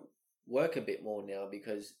to work a bit more now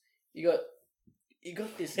because you got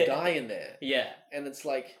this guy in there. Yeah, and it's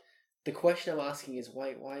the question I'm asking is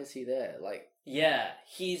why is he there?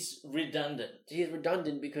 He's redundant. He's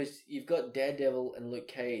redundant because you've got Daredevil and Luke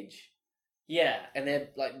Cage. Yeah, and they're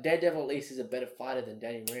Daredevil at least is a better fighter than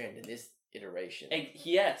Danny Rand in this iteration.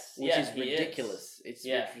 Yes, which is ridiculous. It's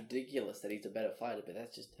ridiculous that he's a better fighter, but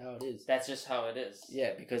that's just how it is. That's just how it is.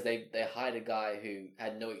 Yeah, because they hired a guy who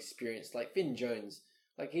had no experience, like Finn Jones.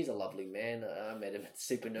 Like, he's a lovely man. I met him at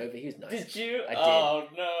Supernova. He was nice. Did you? I did. Oh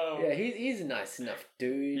no. Yeah, he's a nice enough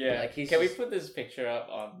dude. Yeah. Like, he's Can we just- put this picture up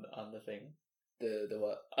on the thing? the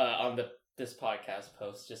what? On this podcast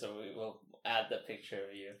post, just so we will add the picture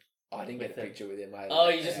of you. Oh, I didn't get a With him. picture with him.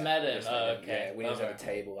 You just met him. Oh, okay. Yeah, when he was at Okay. the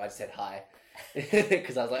table, I just said hi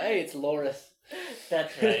because I was like, "Hey, it's Loris."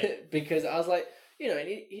 That's right. Because I was like, and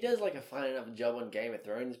he does like a fine enough job on Game of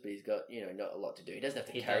Thrones, but he's got not a lot to do. He doesn't have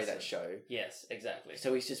to He carry that doesn't. show, Yes, exactly.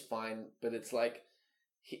 so he's just fine. But it's like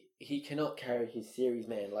he cannot carry his series,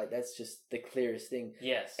 man. Like, that's just the clearest thing.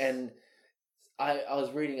 Yes. And I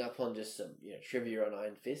was reading up on just some trivia on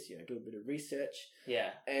Iron Fist, do a bit of research,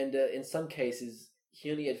 yeah. and in some cases he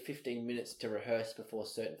only had 15 minutes to rehearse before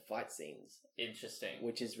certain fight scenes, Interesting.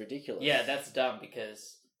 which is ridiculous. Yeah, that's dumb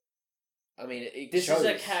because I mean, it this shows. is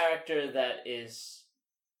a character that is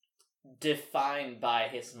defined by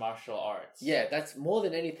his martial arts. Yeah, that's more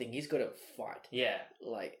than anything. He's got to fight. Yeah.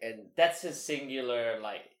 And That's his singular,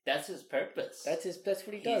 that's his purpose. that's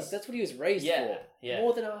what he does. He's- That's what he was raised Yeah, for. yeah.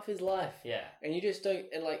 More than half his life. Yeah. And you just don't.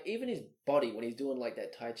 And even his body when he's doing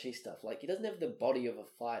that Tai Chi stuff, he doesn't have the body of a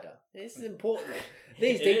fighter. This is important.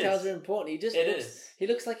 These It details is. are important. He just It looks. is. He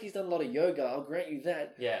looks like he's done a lot of yoga. I'll grant you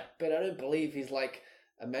that. Yeah. But I don't believe he's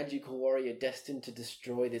a magical warrior destined to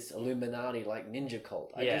destroy this Illuminati ninja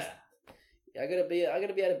cult. I gotta be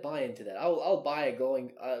able to buy into that. I'll buy a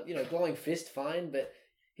glowing fist, fine, but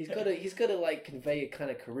he's got to convey a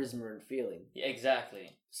kind of charisma and feeling. Yeah,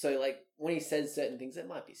 exactly. So when he says certain things, it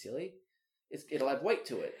might be silly. It'll have weight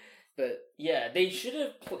to it, but Yeah, they should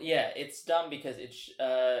have. It's dumb because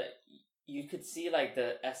you could see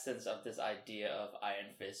the essence of this idea of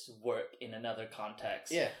Iron Fist work in another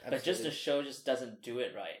context. yeah, But just the absolutely. show just doesn't do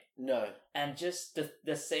it right, no, and just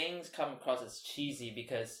the sayings come across as cheesy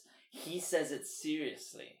because he says it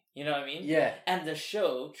seriously. You know what I mean? yeah, And the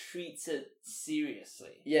show treats it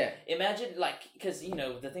seriously. yeah, Imagine because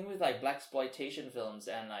the thing with blaxploitation films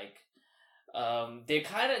and they're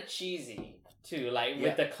kind of cheesy too, Yeah.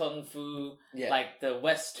 with the kung fu, yeah, the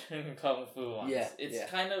Western kung fu ones. Yeah, It's yeah.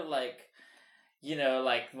 kind of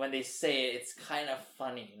when they say it, it's kind of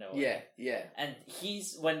funny, yeah. And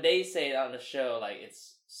when they say it on the show,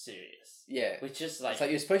 it's serious, Yeah. which is It's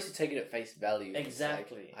you're supposed to take it at face value. It's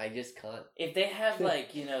Exactly. I just can't. if they have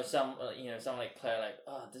someone like Claire,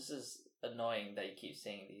 oh, this is annoying that you keep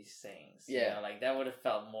saying these things. Yeah. That would have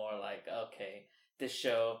felt more okay, this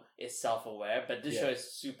show is self-aware, but this Yeah. show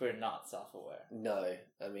is super not self-aware. No,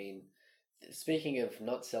 I mean, speaking of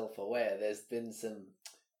not self-aware, there's been some.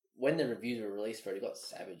 When the reviews were released for it, it got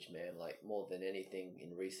savage, man. More than anything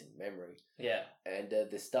in recent memory. Yeah. And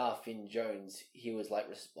the star Finn Jones, he was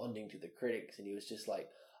responding to the critics, and he was just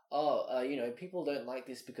people don't like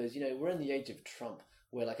this because we're in the age of Trump,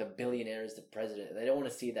 where a billionaire is the president, and they don't want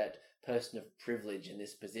to see that person of privilege in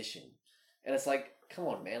this position. And it's come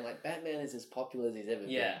on, man! Batman is as popular as he's ever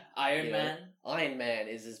Yeah. been. Iron You know, Man. Iron Man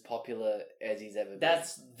is as popular as he's ever been.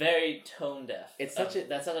 That's very tone deaf. It's such a-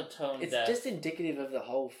 that's such a tone It's deaf. just indicative of the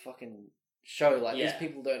whole fucking show. These Yeah.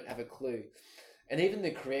 people don't have a clue. And even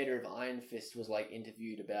the creator of Iron Fist was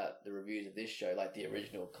interviewed about the reviews of this show, the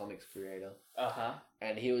original comics creator.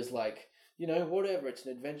 And he was whatever, it's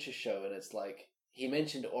an adventure show. And it's he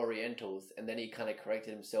mentioned Orientals, and then he kind of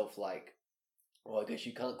corrected himself well, I guess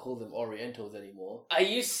you can't call them Orientals anymore. Are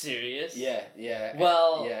you serious? Yeah.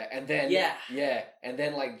 Well, Yeah, and then yeah. and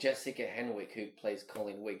then Jessica Henwick, who plays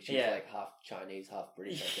Colleen Wig, she's Yeah. half Chinese, half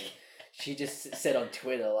British, I think. She just said on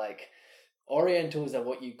Twitter Orientals are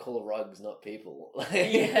what you call rugs, not people.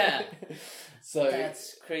 Yeah. So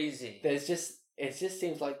That's crazy. it just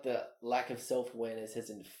seems like the lack of self-awareness has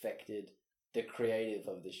infected the creative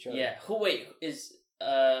of the show. Yeah. Is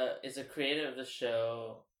the creator of the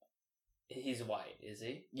show? He's white, is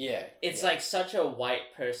he? Yeah. It's yeah. such a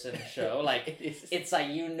white person show. It's It's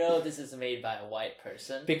this is made by a white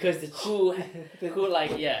person because the who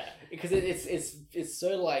yeah. because it's so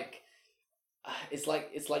it's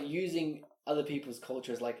like using other people's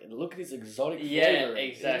culture as look at this exotic Yeah, flavor.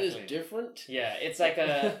 exactly. Isn't this different? Yeah, it's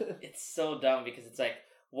it's so dumb because it's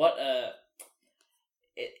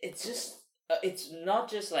it's just it's not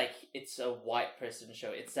just it's a white person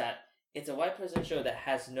show. It's that it's a white person show that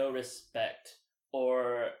has no respect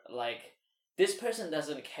or this person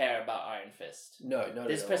doesn't care about Iron Fist. No,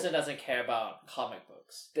 This person doesn't care about comic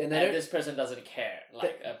books. Then they and don't- this person doesn't care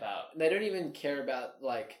about They don't even care about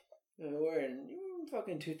we're in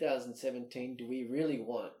fucking 2017. Do we really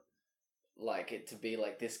want it to be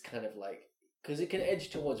this kind of because it can edge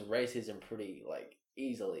towards racism pretty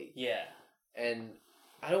easily. Yeah. And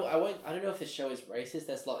I don't know if the show is racist.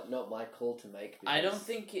 That's not my call to make. I don't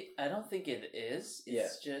think it is.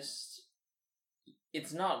 It's just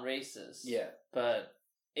it's not racist. Yeah. But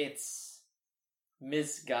it's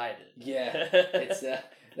misguided. Yeah. It's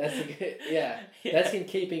that's a good, yeah. That's in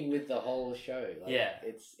keeping with the whole show. Like, yeah.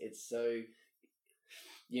 It's so,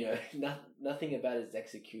 you know, nothing about it is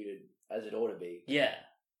executed as it ought to be. Yeah.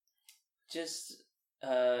 Just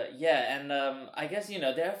and I guess, you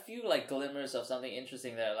know, there are a few like glimmers of something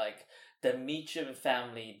interesting there, like the Meacham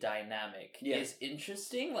family dynamic is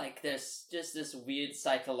interesting. Like there's just this weird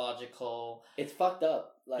psychological, it's fucked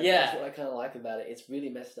up. Like that's what I kinda like about it. It's really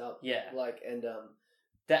messed up. Yeah. Like and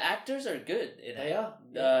the actors are good in it. They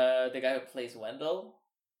are. The guy who plays Wendell,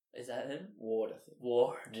 is that him? Ward, I think.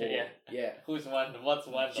 Ward. Yeah. Yeah. Who's Wendell? What's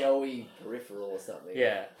Wendell? Joey Peripheral or something.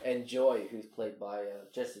 Yeah. And Joy, who's played by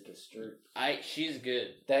Jessica Stroup. She's good.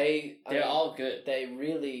 They're all good.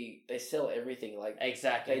 They sell everything. Like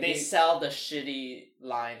exactly. They sell the shitty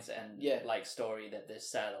lines and like story that they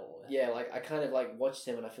settle with. Yeah, like I kind of like watch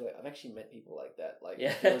them and I feel like I've actually met people like that. Like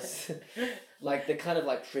like the kind of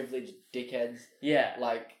like privileged dickheads. Yeah.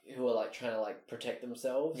 Like who are like trying to like protect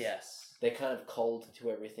themselves. Yes. They're kind of cold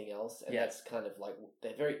to everything else, and Yeah. that's kind of like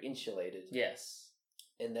they're very insulated. Yes.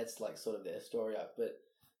 And that's like sort of their story arc. But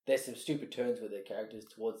there's some stupid turns with their characters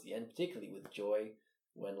towards the end, particularly with Joy,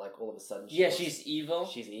 when like all of a sudden she's evil.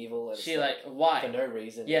 She's evil, and she like why for no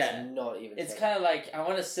reason. Yeah, it's not even. It's kind of like I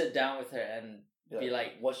want to sit down with her and be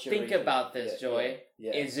like, what's your think reason? about this, Joy.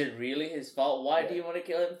 Yeah. Is it really his fault? Why do you want to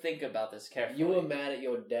kill him? Think about this carefully. You were mad at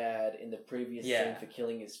your dad in the previous scene for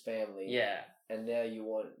killing his family. Yeah. And now you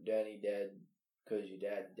want Danny dead because your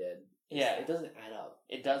dad's dead. It doesn't add up.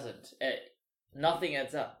 It doesn't. Nothing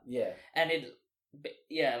adds up. Yeah. And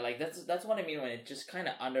like that's what I mean when it just kind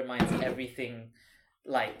of undermines everything,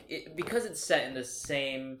 like because it's set in the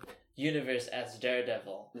same universe as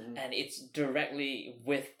Daredevil, and it's directly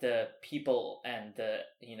with the people and the,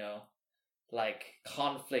 you know, like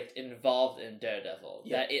conflict involved in Daredevil,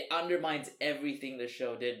 that it undermines everything the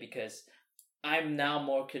show did, because I'm now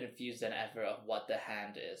more confused than ever of what the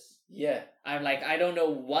Hand is. Yeah. I'm like, I don't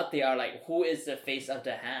know what they are. Like, who is the face of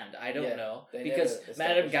the Hand? I don't know. Because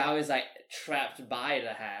Madame Gao is, like, trapped by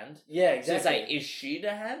the Hand. Yeah, exactly. So it's like, is she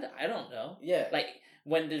the Hand? I don't know. Yeah. Like,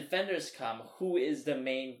 when the Defenders come, who is the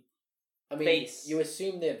main face? You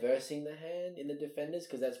assume they're versing the Hand in the Defenders,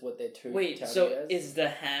 because that's what they're two. Wait, so is the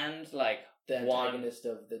Hand, like, the antagonist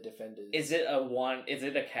of the Defenders? Is it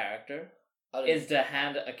a character? Is the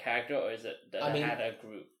Hand a character, or is it the Hand a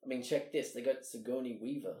group? I mean, check this. They got Sigourney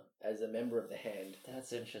Weaver as a member of the Hand.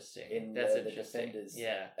 That's interesting. The Defenders.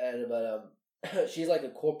 Yeah. But she's like a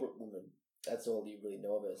corporate woman. That's all you really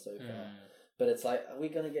know of her so far. But it's like, are we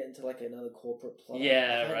going to get into like another corporate plot?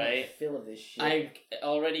 Yeah, right. I feel of this shit. I'm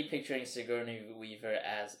already picturing Sigourney Weaver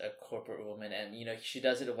as a corporate woman, and you know she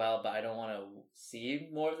does it well, but I don't want to see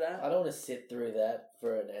more of that. I don't want to sit through that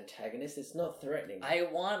for an antagonist. It's not threatening. I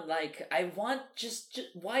want just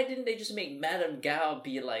why didn't they just make Madame Gao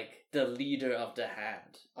be like the leader of the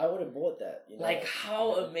Hand? I would have bought that. You know? Like,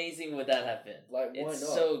 how amazing would that have been? Like, why it's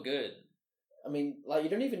not? So good. I mean, like, you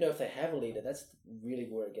don't even know if they have a leader. That's really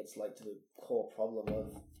where it gets, like, to the core problem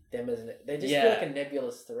of them as they just feel like a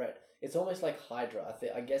nebulous threat. It's almost like Hydra.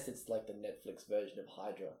 I guess it's like the Netflix version of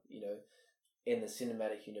Hydra. You know, in the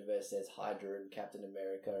cinematic universe, there's Hydra and Captain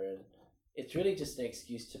America, and it's really just an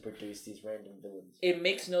excuse to produce these random villains. It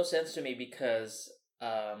makes no sense to me because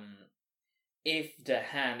if the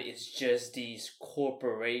Hand is just these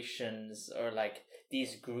corporations or like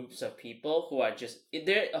these groups of people who are just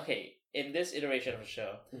in this iteration of the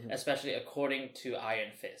show, especially according to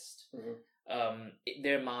Iron Fist,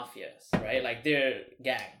 they're mafias, right? Like, they're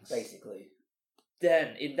gangs. Basically.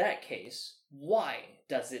 Then, in that case, why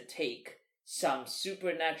does it take some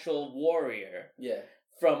supernatural warrior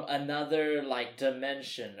from another, like,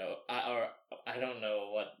 dimension, or I don't know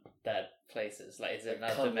what that place is. Like, is it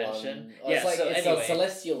another dimension? It's a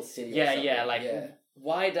celestial city or something.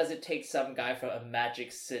 Why does it take some guy from a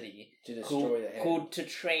magic city to destroy the Hand? To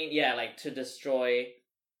train, to destroy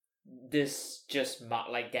this just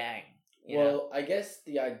like gang? Well, I guess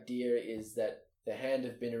the idea is that the Hand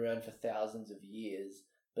have been around for thousands of years,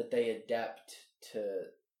 but they adapt to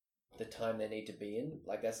the time they need to be in.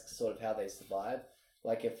 Like, that's sort of how they survive.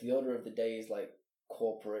 Like, if the order of the day is like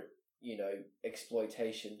corporate, you know,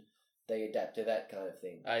 exploitation, they adapt to that kind of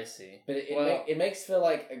thing. I see. But it makes for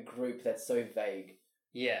like a group that's so vague.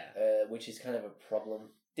 Yeah. Which is kind of a problem.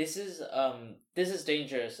 This is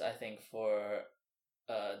dangerous, I think, for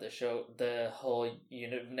the show, the whole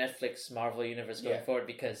Netflix Marvel universe going forward,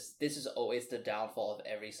 because this is always the downfall of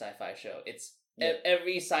every sci-fi show. It's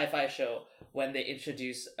every sci-fi show, when they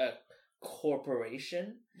introduce a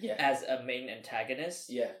corporation Yeah. as a main antagonist,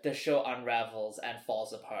 Yeah. the show unravels and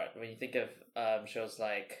falls apart. When you think of shows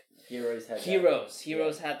like Heroes had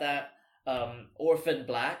Heroes had that. Orphan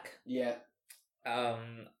Black. Yeah.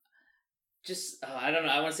 Just I don't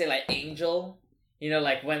know. I want to say like Angel. You know,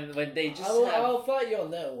 like when they just. I'll fight you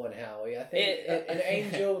on that one, Howie. I think in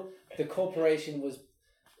Angel, the corporation was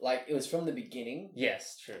like it was from the beginning.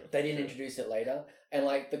 Yes, true. They didn't introduce it later, and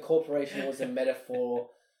like the corporation was a metaphor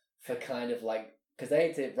for kind of like because they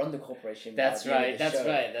had to run the corporation. That's right. That's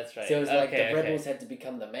right. So it was like the rebels had to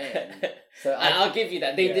become the man. So I'll give you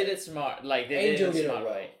that. They did it smart. Like they Angel did it did smart it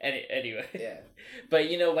right. way. Anyway. Yeah.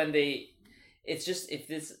 But you know when they. It's just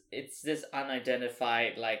it's this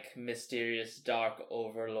unidentified like mysterious dark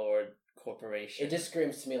overlord corporation. It just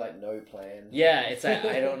screams to me like no plan. Yeah, it's like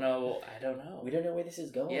I don't know. We don't know where this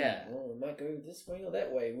is going. Yeah, it might go this way or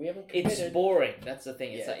that way. We haven't committed. It's boring. That's the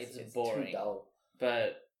thing. It's yeah, like it's boring. Too dull.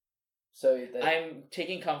 But so I'm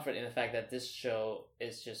taking comfort in the fact that this show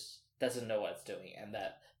is just doesn't know what it's doing, and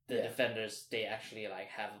that the Defenders they actually like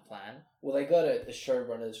have a plan. Well, they got the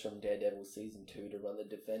showrunners from Daredevil season 2 to run the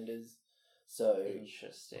Defenders. So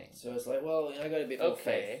interesting. So it's like, well, I got a bit more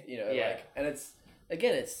faith, you know, like, and it's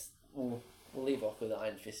we'll leave off with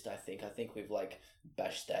Iron Fist. I think we've like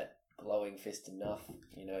bashed that glowing fist enough,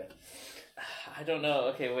 you know. I don't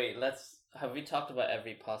know. Okay, wait. Have we talked about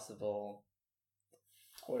every possible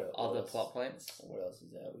other plot points? What else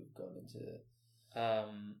is there? We've gone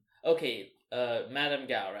into. Okay. Madame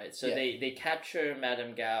Gao, right? So they capture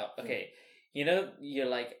Madame Gao. Okay, you know, you're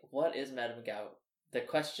like, what is Madame Gao? The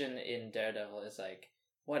question in Daredevil is like,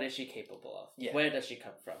 what is she capable of? Yeah. Where does she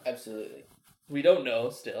come from? Absolutely. We don't know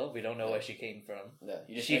still. We don't know where she came from. No.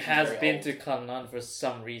 She has been to Kunlun for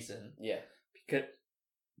some reason. Yeah.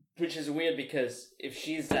 Which is weird because if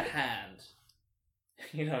she's the hand,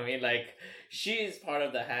 you know what I mean? Like, she's part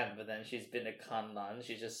of the hand, but then she's been to Kunlun.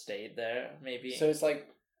 She just stayed there, maybe. So it's like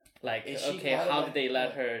okay, how did they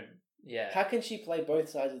let her... Yeah. How can she play both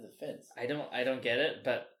sides of the fence? I don't get it,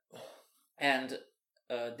 but... And...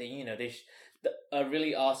 a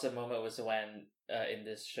really awesome moment was when in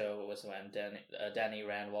this show was when Danny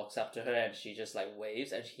Rand walks up to her and she just like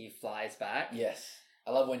waves and he flies back. Yes,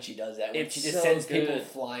 I love when she does that. When she just so sends good. people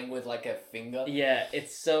flying with like a finger. Yeah,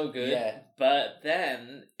 it's so good. Yeah, but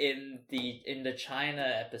then in the China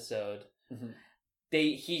episode,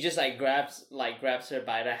 he just grabs her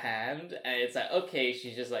by the hand, and it's like, okay,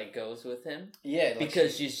 she just goes with him. Yeah,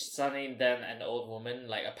 because she's suddenly then an old woman,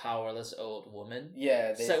 like a powerless old woman.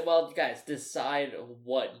 Yeah. So, well, guys, decide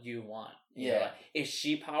what you want. You know, is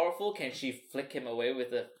she powerful? Can she flick him away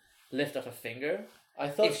with a lift of a finger? I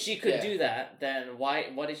thought if she could do that, then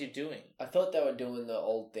what is she doing? I thought they were doing the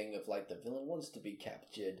old thing of the villain wants to be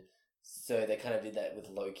captured, so they kind of did that with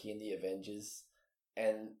Loki in the Avengers.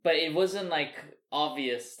 But it wasn't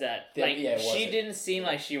obvious that she didn't seem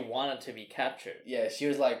like she wanted to be captured. Yeah, she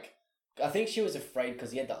was I think she was afraid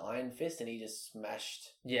because he had the Iron Fist and he just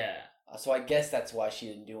smashed. Yeah. So I guess that's why she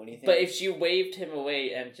didn't do anything. But if she waved him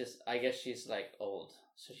away and I guess she's old,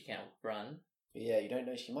 so she can't run. Yeah, you don't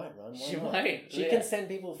know. She might run. She might. She can send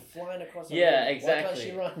people flying across the room. Exactly. Why can't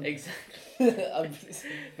she run? Exactly.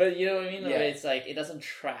 But you know what I mean? Yeah. It's it doesn't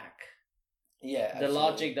track. Yeah, absolutely. The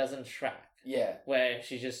logic doesn't track. Yeah. Where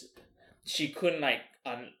she couldn't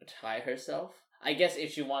untie herself. I guess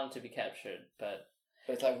if she wanted to be captured, but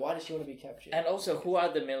it's why does she want to be captured? And also, who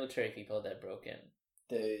are the military people that broke in?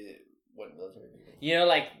 What military people? You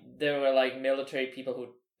know, there were military people who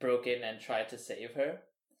broke in and tried to save her.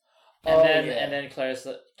 And then Claire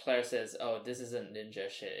says, "Oh, this isn't ninja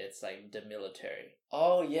shit. It's the military."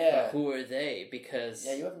 Oh yeah. But who are they? Because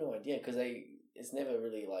you have no idea because it's never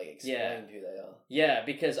really explained who they are. Yeah,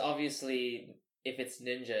 because obviously if it's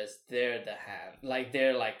ninjas, they're the hand.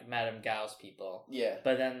 They're Madame Gao's people. Yeah.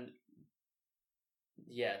 But then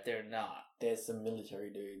they're not. There's some military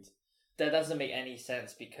dudes. That doesn't make any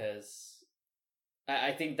sense because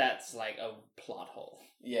I think that's a plot hole.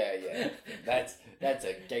 Yeah. That's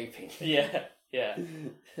a gaping. Yeah.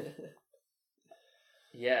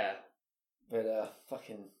 Yeah. But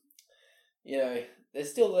fucking,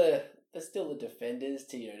 there's still the Defenders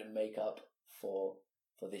to to make up for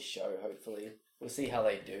this show. Hopefully, we'll see how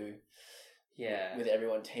they do. Yeah, with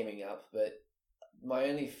everyone teaming up. But my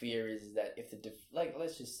only fear is that if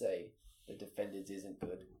let's just say the Defenders isn't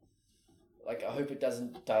good. I hope it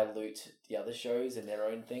doesn't dilute the other shows and their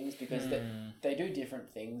own things because they do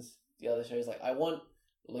different things. The other shows, I want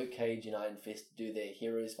Luke Cage and Iron Fist to do their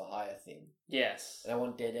Heroes for Hire thing. Yes. And I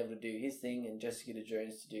want Daredevil to do his thing and Jessica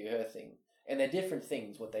Jones to do her thing. And they're different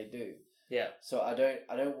things, what they do. Yeah. So I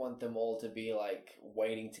don't want them all to be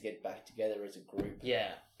waiting to get back together as a group.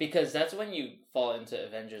 Yeah. Because that's when you fall into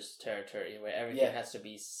Avengers territory where everything has to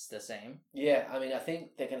be the same. Yeah, I mean, I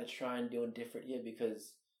think they're going to try and do it different here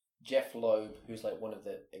because Jeff Loeb, who's like one of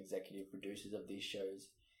the executive producers of these shows,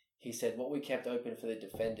 he said what we kept open for the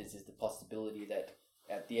Defenders is the possibility that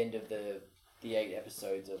at the end of the 8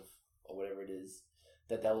 episodes of, or whatever it is,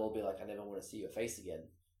 that they'll all be like, I never want to see your face again.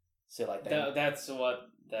 So like that's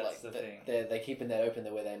the thing. They're keeping that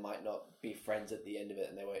open where they might not be friends at the end of it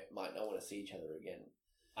and they might not want to see each other again.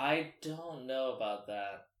 I don't know about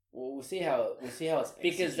that. Well, we'll see how it's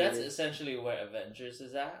because that's essentially where Avengers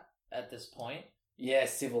is at this point. Yeah,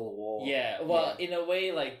 Civil War. Yeah, well, in a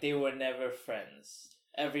way, like they were never friends.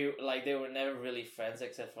 They were never really friends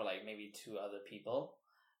except for like maybe 2 other people.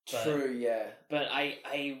 True, yeah. But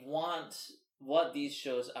I want what these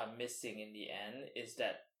shows are missing in the end is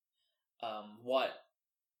that what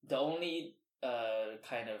the only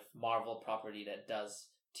kind of Marvel property that does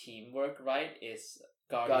teamwork right is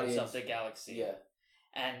Guardians of the Galaxy. Yeah.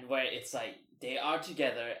 And where it's like they are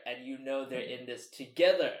together and you know they're in this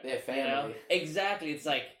together. They're family. You know? Exactly. It's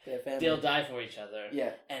like they'll die for each other.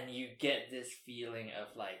 Yeah. And you get this feeling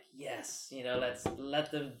of like, yes, you know, let's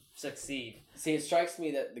let them succeed. See, it strikes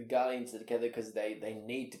me that the Guardians are together because they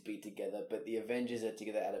need to be together, but the Avengers are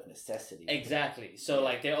together out of necessity. Exactly. So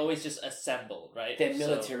like they're always just assembled, right? They're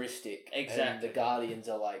militaristic. Exactly. And the Guardians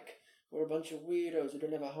are like, we're a bunch of weirdos who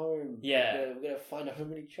don't have a home. Yeah. We're gonna find a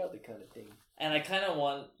home in each other kind of thing. And I kind of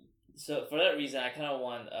want... So, for that reason, I kind of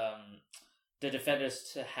want the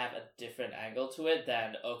Defenders to have a different angle to it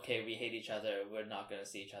than, okay, we hate each other, we're not going to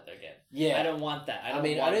see each other again. Yeah. I don't want that. I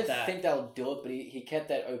don't think they'll do it, but he kept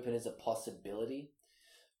that open as a possibility.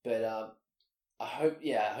 But I hope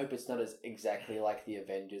it's not as exactly like the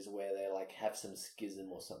Avengers where they like have some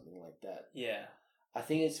schism or something like that. Yeah. I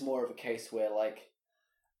think it's more of a case where like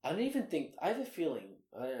I have a feeling,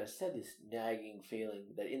 I don't know, I just had this nagging feeling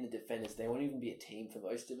that in the Defenders they won't even be a team for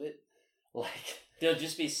most of it. Like they'll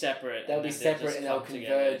just be separate. They'll be separate and they'll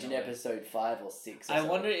converge in episode 5 or 6. I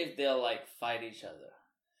wonder if they'll like fight each other.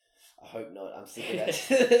 I hope not. I'm sick of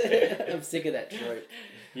that. I'm sick of that trope.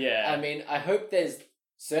 Yeah. I mean, I hope there's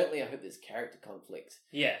character conflict.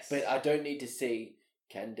 Yes. But I don't need to see,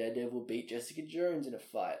 can Daredevil beat Jessica Jones in a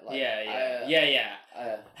fight? Like,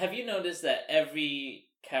 Have you noticed that every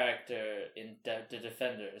character in the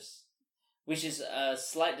Defenders, which is a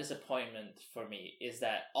slight disappointment for me, is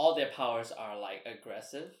that all their powers are like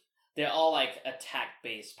aggressive. They're all like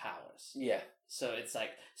attack-based powers. Yeah. So it's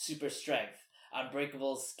like super strength,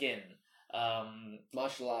 unbreakable skin,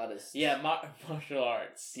 martial artists. Yeah, martial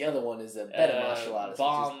arts. The other one is a better martial artist.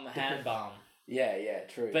 Hand bomb. Yeah,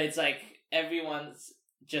 true. But it's like everyone's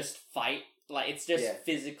just fight. Like it's just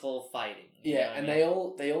physical fighting. Yeah, and they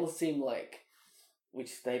all seem like,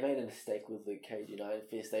 which they made a mistake with Luke Cage and Iron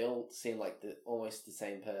Fist. They all seem like almost the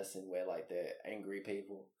same person, where like they're angry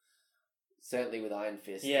people. Certainly with Iron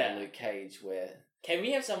Fist and Luke Cage, where can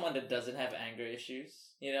we have someone that doesn't have anger issues?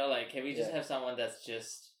 You know, like can we just have someone that's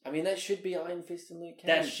just? I mean, that should be Iron Fist and Luke Cage.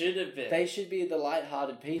 That should have been. They should be the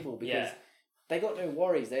light-hearted people because they got no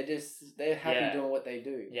worries. They're happy doing what they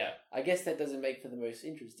do. Yeah. I guess that doesn't make for the most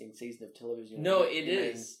interesting season of television. No, it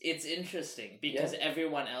is. It's interesting because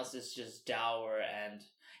everyone else is just dour and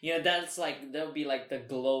that's like that would be like the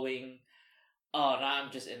glowing. Oh, now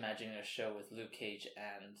I'm just imagining a show with Luke Cage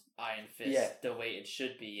and Iron Fist the way it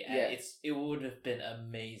should be, and it would have been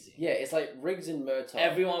amazing. Yeah, it's like Riggs and Murtaugh.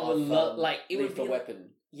 Everyone would love it would be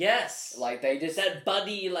Weapon. Yes, like they just that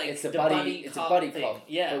buddy it's a buddy cop,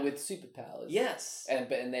 yeah, but with superpowers. Yes, and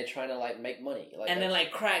they're trying to like make money, like, and then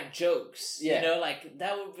like crack jokes. Like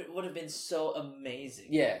that would have been so amazing.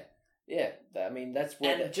 Yeah. I mean that's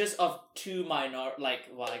what. And just of 2 minorities.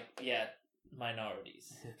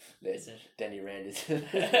 Danny Rand is.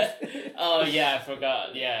 Oh yeah, I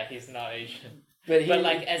forgot. Yeah, he's not Asian. But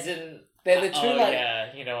like as in. They're the two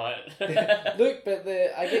yeah, you know what? Look, but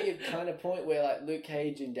I get your kind of point where like Luke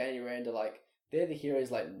Cage and Danny Rand are like they're the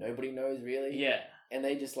heroes like nobody knows really. Yeah. And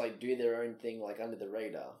they just like do their own thing like under the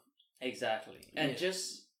radar. Exactly. And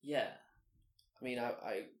just I mean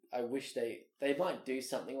I wish they might do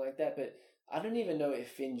something like that, but I don't even know if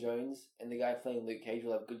Finn Jones and the guy playing Luke Cage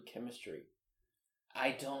will have good chemistry.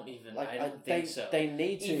 I don't think so. They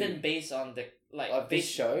need to, even based on the this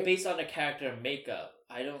show, based on the character makeup.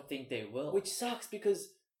 I don't think they will. Which sucks because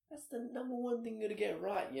that's the number one thing you got to get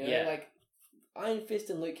right. Like Iron Fist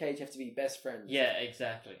and Luke Cage have to be best friends. Yeah,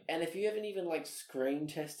 exactly. And if you haven't even like screen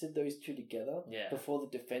tested those two together before the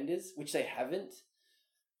Defenders, which they haven't,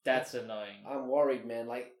 that's annoying. I'm worried, man.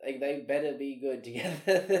 Like they better be good together.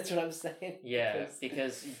 That's what I'm saying. Yeah,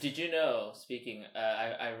 because did you know? Speaking,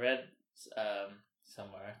 I read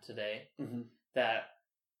somewhere today that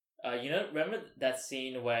remember that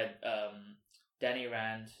scene where Danny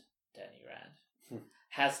Rand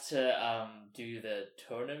has to do the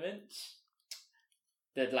tournament,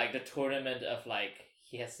 the tournament of like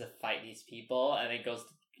he has to fight these people, and he goes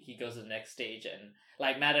to the next stage, and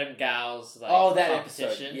like Madame Gao's like that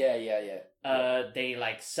competition. episode. Yeah. They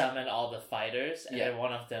like summon all the fighters, and then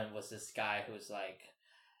one of them was this guy who's like.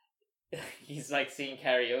 He's like singing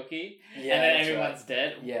karaoke, and then everyone's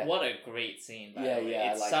dead. Yeah. What a great scene! By the way.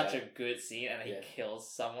 It's like such a good scene, and he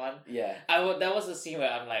kills someone. Yeah, that was a scene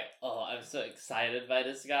where I'm like, oh, I'm so excited by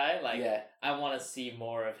this guy. Like, I want to see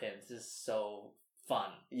more of him. This is so fun.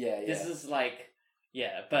 This is like,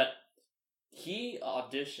 but he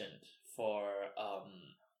auditioned for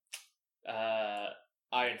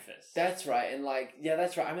Iron Fist. That's right, and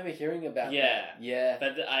that's right. I remember hearing about that. Yeah.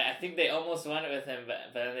 But I think they almost went with him,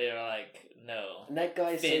 but then they were like, no. And that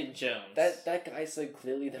guy's Finn Jones. That guy's so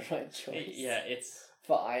clearly the right choice. It's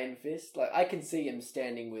for Iron Fist. Like I can see him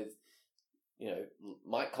standing with,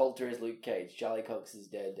 Mike Coulter as Luke Cage, Charlie Cox as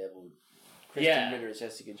Daredevil, Kristen Ritter as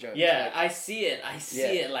Jessica Jones. Yeah, I see it. I see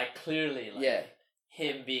it like clearly. Like,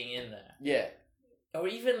 him being in there. Yeah. Or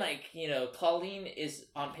even Colleen is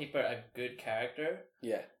on paper a good character.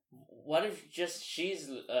 Yeah. What if just she's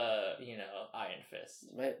Iron Fist?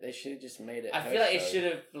 They should have just made it. I feel like it should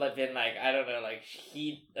have been like, I don't know, like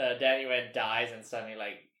Danny Rand dies and suddenly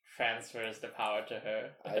like transfers the power to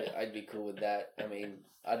her. I'd be cool with that. I mean,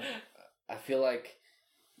 I feel like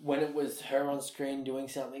when it was her on screen doing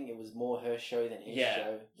something, it was more her show than his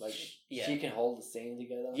show. Like she can hold the scene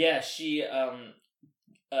together. Yeah, she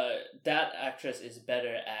that actress is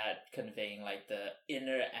better at conveying like the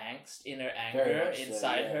inner angst, inner anger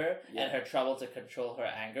inside her, and her trouble to control her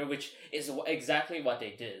anger, which is exactly what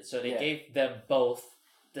they did. So they gave them both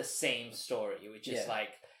the same story, which is like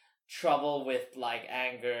trouble with like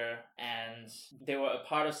anger, and they were a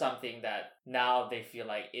part of something that now they feel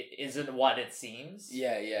like it isn't what it seems.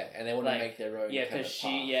 Yeah, and they want to make their own. Yeah, because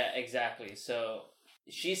exactly. So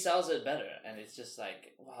she sells it better, and it's just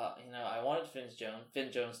like, well, I wanted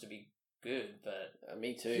Finn Jones to be good, but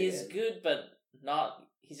me too. He's good, but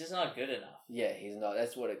he's just not good enough. Yeah, he's not.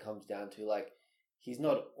 That's what it comes down to. Like, he's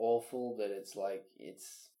not awful, but it's like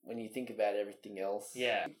when you think about everything else.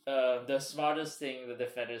 Yeah. The smartest thing the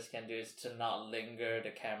Defenders can do is to not linger the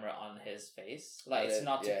camera on his face. Like, it's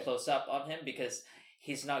not too close up on him, because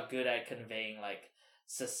he's not good at conveying like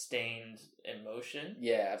sustained emotion.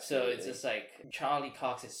 Yeah, absolutely. So it's just like Charlie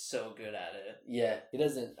Cox is so good at it. Yeah, he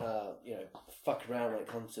doesn't fuck around when it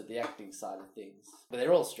comes to the acting side of things. But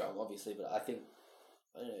they're all strong, obviously, but I think,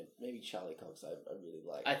 I don't know, maybe Charlie Cox I really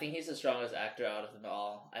like. I think he's the strongest actor out of them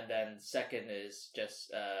all. And then second is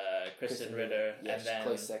just Kristen Ritter. Yeah, and then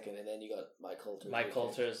close second. And then you got Mike Coulter. Mike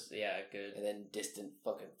Coulter's, good. And then distant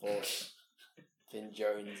fucking fourth, Finn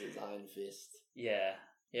Jones as Iron Fist. Yeah.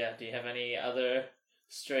 Do you have any other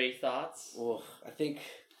stray thoughts? Well, I think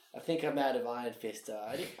I'm out of Iron Fist.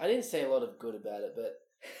 I didn't say a lot of good about it, but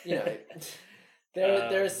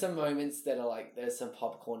there are some moments that are like, there's some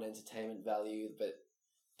popcorn entertainment value, but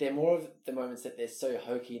they're more of the moments that they're so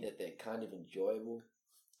hokey that they're kind of enjoyable.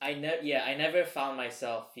 I never found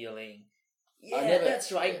myself feeling,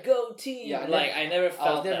 that's right, go team. Yeah, I never felt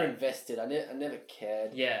I was never invested. I never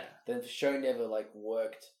cared. Yeah. The show never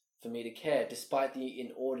worked for me to care, despite the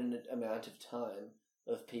inordinate amount of time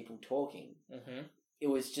of people talking. Mm-hmm. It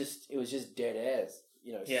was just dead airs,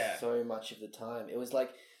 so much of the time. It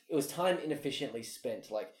was time inefficiently spent.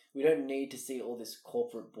 Like, we don't need to see all this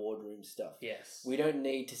corporate boardroom stuff. Yes. We don't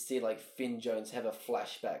need to see Finn Jones have a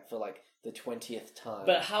flashback for the 20th time.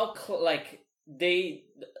 But how they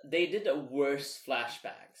did the worst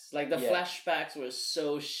flashbacks. Flashbacks were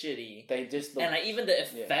so shitty. They just looked, and even the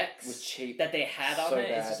effects was cheap, that they had on it.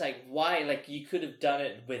 Bad. It's just why? You could have done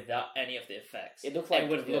it without any of the effects. It looked like it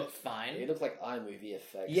would have looked fine. It looked like iMovie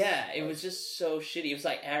effects. Yeah, it was just so shitty. It was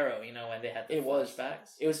like Arrow, when they had the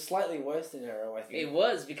flashbacks. It was slightly worse than Arrow, I think. It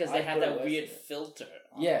was, because they had that weird filter.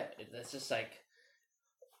 Yeah, it's just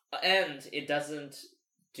and it doesn't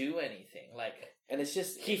do anything. And it's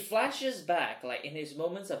just... He flashes back, in his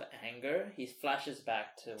moments of anger, he flashes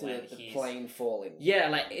back to when the plane falling.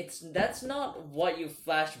 Yeah, that's not what you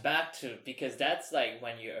flash back to, because that's,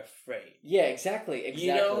 when you're afraid. Yeah, exactly.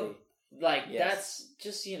 That's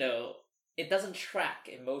just, it doesn't track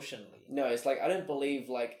emotionally. No, it's I don't believe,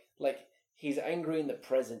 he's angry in the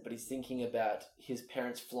present, but he's thinking about his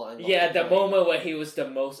parents flying off the moment where he was the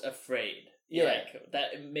most afraid. Yeah.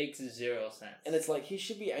 That makes zero sense. And it's he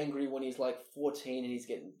should be angry when he's 14 and he's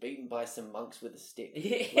getting beaten by some monks with a stick.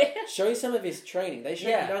 Yeah. Show some of his training. They show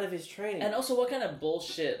none of his training. And also, what kind of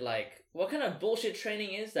bullshit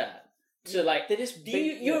training is that? to like They're just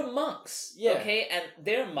you're monks, Yeah. okay, and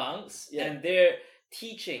they're monks, Yeah. and their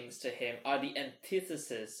teachings to him are the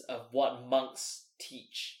antithesis of what monks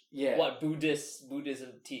teach. Yeah. What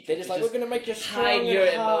Buddhism teaches. They're just like, we're going to make you strong hide and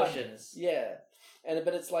your hard. emotions. Yeah.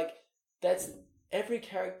 But it's like, that's every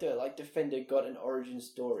character, like Defender, got an origin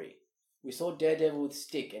story. We saw Daredevil with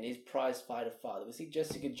Stick and his prize fighter father. We see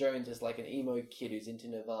Jessica Jones as like an emo kid who's into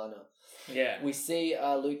Nirvana. Yeah. We see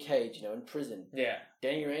Luke Cage, in prison. Yeah.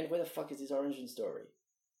 Danny Rand, where the fuck is his origin story?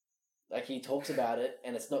 Like, he talks about it,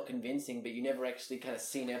 and it's not convincing, but you never actually kind of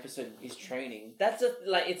see an episode of his training.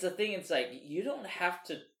 It's a thing, it's like, you don't have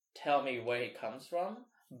to tell me where he comes from,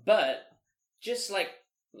 but just, like,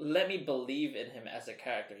 let me believe in him as a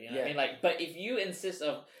character, you know what I mean? Like, but if you insist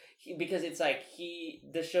because it's like,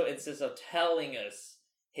 the show insists of telling us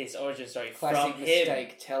his origin story Classic from mistake,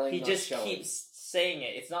 him. telling, He not just showing. keeps saying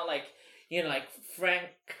it. It's not like, like Frank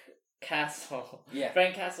Castle. Yeah.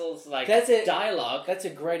 Frank Castle's, like, dialogue. That's a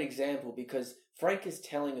great example, because Frank is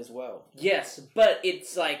telling as well. Yes, but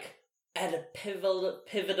it's like at a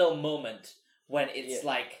pivotal moment when it's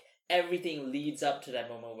like everything leads up to that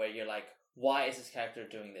moment where you're like, why is this character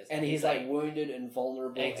doing this? And he's like wounded and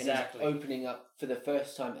vulnerable, exactly. and he's opening up for the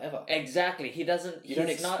first time ever. Exactly. He doesn't. You don't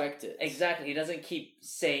expect it. Exactly. He doesn't keep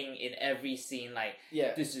saying in every scene like,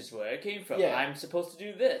 "This is where I came from. Yeah. I'm supposed to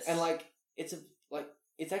do this." And like,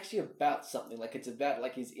 it's actually about something. Like, it's about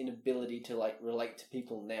like his inability to like relate to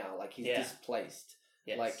people now. Like, he's displaced.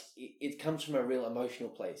 Yes. Like, it comes from a real emotional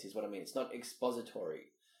place, is what I mean. It's not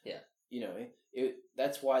expository. Yeah.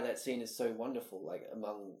 That's why that scene is so wonderful, like,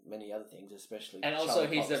 among many other things, especially. And also,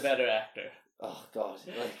 Charlie he's Cox. a better actor. Oh, God.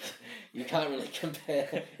 Like, you can't really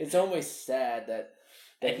compare. It's almost sad that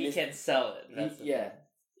and he can sell it. That's the thing.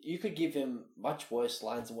 You could give him much worse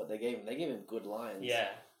lines than what they gave him. They gave him good lines. Yeah.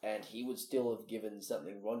 And he would still have given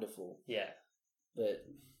something wonderful. Yeah. But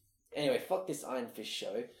anyway, fuck this Iron Fist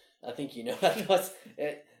show. I think you know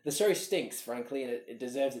the show stinks, frankly, and it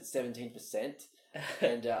deserves its 17%.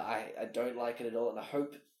 And I don't like it at all. And I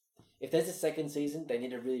hope if there's a second season, they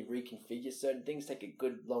need to really reconfigure certain things, take a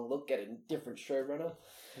good long look at a different showrunner.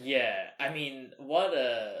 Yeah, I mean, what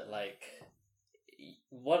a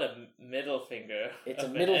middle finger. It's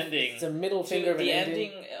of a middle. an ending. It's a middle finger of an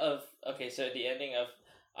ending. So the ending of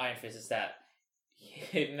Iron Fist is that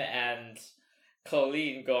him and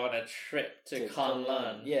Colleen go on a trip to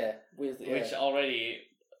Kunlun. Yeah, which already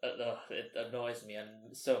it annoys me on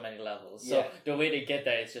so many levels. So the way to get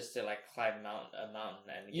there is just to like climb a mountain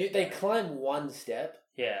and they climb one step.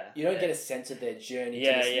 Yeah, you don't get a sense of their journey.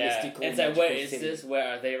 Yeah, to this mystical, it's like, where is city. this?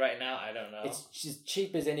 Where are they right now? I don't know. It's just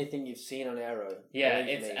cheap as anything you've seen on Arrow. Yeah,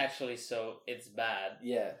 it's actually it's bad.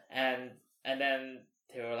 Yeah, and then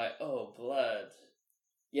they were like, oh, blood.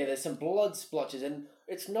 Yeah, there's some blood splotches, and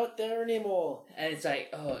it's not there anymore. And it's like,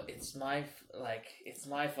 oh, it's my fault. It's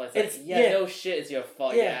like, no shit, it's your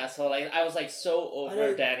fault, you asshole. Like, I was like so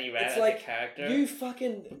over Danny Rand as a character. You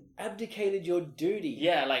fucking abdicated your duty.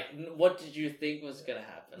 Yeah, like, what did you think was gonna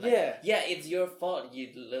happen? Like, yeah, it's your fault,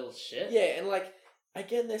 you little shit. Yeah, and like,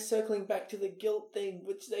 again, they're circling back to the guilt thing,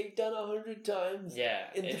 which they've done 100 times. Yeah,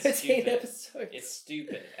 in it's 13 stupid. episodes. It's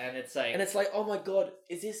stupid, and it's like, oh my god,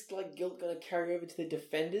 is this like guilt gonna carry over to the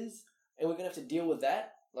Defenders, and we're gonna have to deal with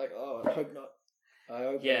that? Like, oh, I hope not. I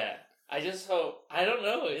hope. Yeah, not. I just hope. I don't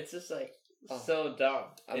know. It's just like so dumb.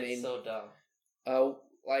 It's so dumb.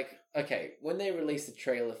 Okay, when they release the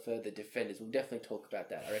trailer for the Defenders, we'll definitely talk about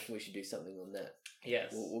that. I reckon we should do something on that.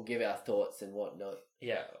 Yes, we'll give our thoughts and whatnot.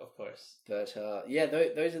 Yeah, of course. But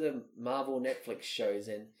those are the Marvel Netflix shows,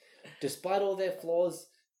 and despite all their flaws,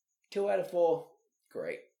 2 out of 4,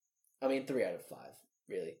 great. I mean, 3 out of 5,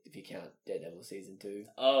 really, if you count Daredevil season 2.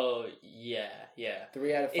 Oh yeah.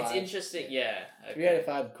 3 out of 5. It's interesting, yeah. Okay. 3 out of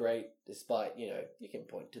 5, great. Despite you can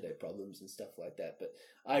point to their problems and stuff like that, but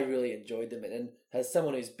I really enjoyed them. And as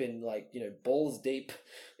someone who's been like balls deep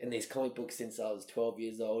in these comic books since I was 12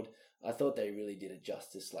 years old, I thought they really did it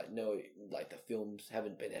justice. Like, no, like the films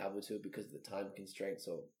haven't been able to because of the time constraints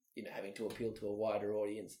or, having to appeal to a wider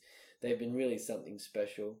audience. They've been really something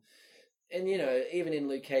special. And, even in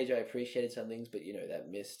Luke Cage, I appreciated some things, but, that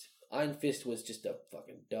missed. Iron Fist was just a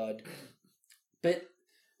fucking dud. But,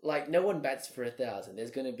 like, no one bats for 1,000.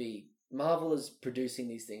 There's going to be... Marvel is producing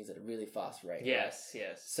these things at a really fast rate. Yes.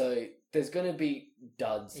 So there's going to be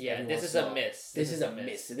duds. Yeah, this is a miss. This is a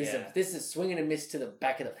miss. This is swinging a miss to the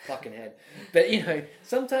back of the fucking head. But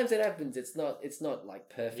sometimes it happens. It's not like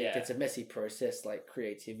perfect. Yeah. It's a messy process, like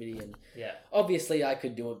creativity, and obviously I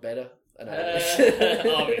could do it better.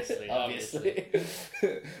 Obviously.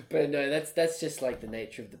 But no, that's just like the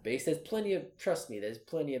nature of the beast. Trust me, there's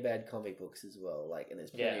plenty of bad comic books as well. Like, and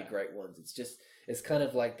there's plenty of great ones. It's kind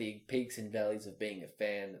of like the peaks and valleys of being a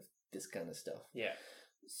fan of this kind of stuff. Yeah.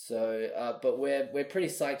 So, but we're pretty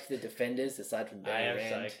psyched for the Defenders, aside from Danny Rand. I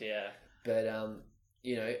am psyched, yeah. But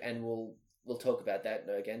you know, and we'll talk about that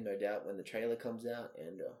again, no doubt, when the trailer comes out.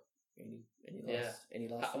 And any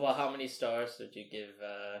last Well, how many stars would you give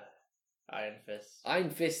Iron Fist? Iron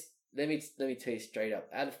Fist. Let me tell you straight up.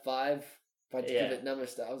 Out of 5, if I had to give it number of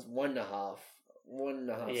stars, 1.5.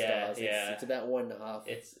 1.5 stars. It's about 1.5.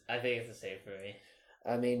 I think it's the same for me.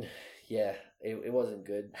 I mean, yeah, it wasn't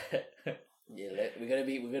good. Yeah, we're gonna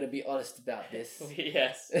be honest about this.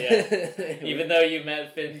 Yes, yeah. Even though you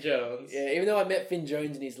met Finn Jones. Yeah, even though I met Finn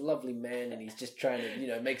Jones and he's a lovely man and he's just trying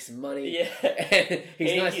to make some money. Yeah, and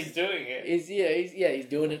he's nice. He's doing it. He's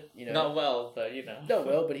doing it. Not well, but not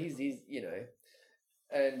well, but he's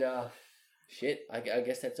and shit. I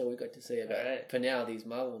guess that's all we got to say about for now these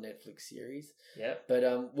Marvel Netflix series. Yeah.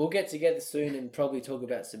 But we'll get together soon and probably talk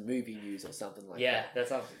about some movie news or something like that.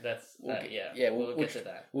 Yeah, we'll get to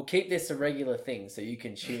that. We'll keep this a regular thing so you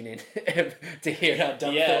can tune in to hear our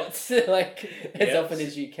dumb thoughts as often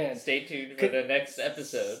as you can. Stay tuned for the next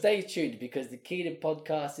episode. Stay tuned because the key to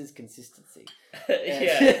podcast is consistency. we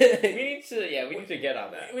need to get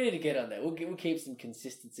on that. We need to get on that. We'll keep some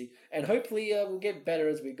consistency and hopefully we'll get better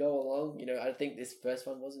as we go along. I think this first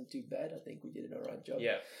one wasn't too bad. I think we did an alright job.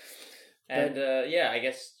 Yeah. And I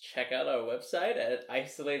guess check out our website at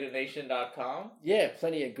isolatednation.com. Yeah,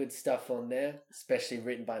 plenty of good stuff on there, especially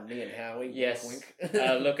written by me and Howie. Yes. Wink.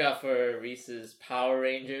 Look out for Rhys's Power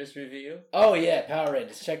Rangers review. Oh yeah, Power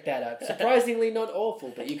Rangers. Check that out. Surprisingly not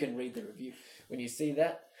awful, but you can read the review when you see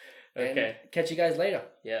that. And okay. Catch you guys later.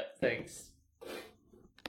 Yeah, thanks.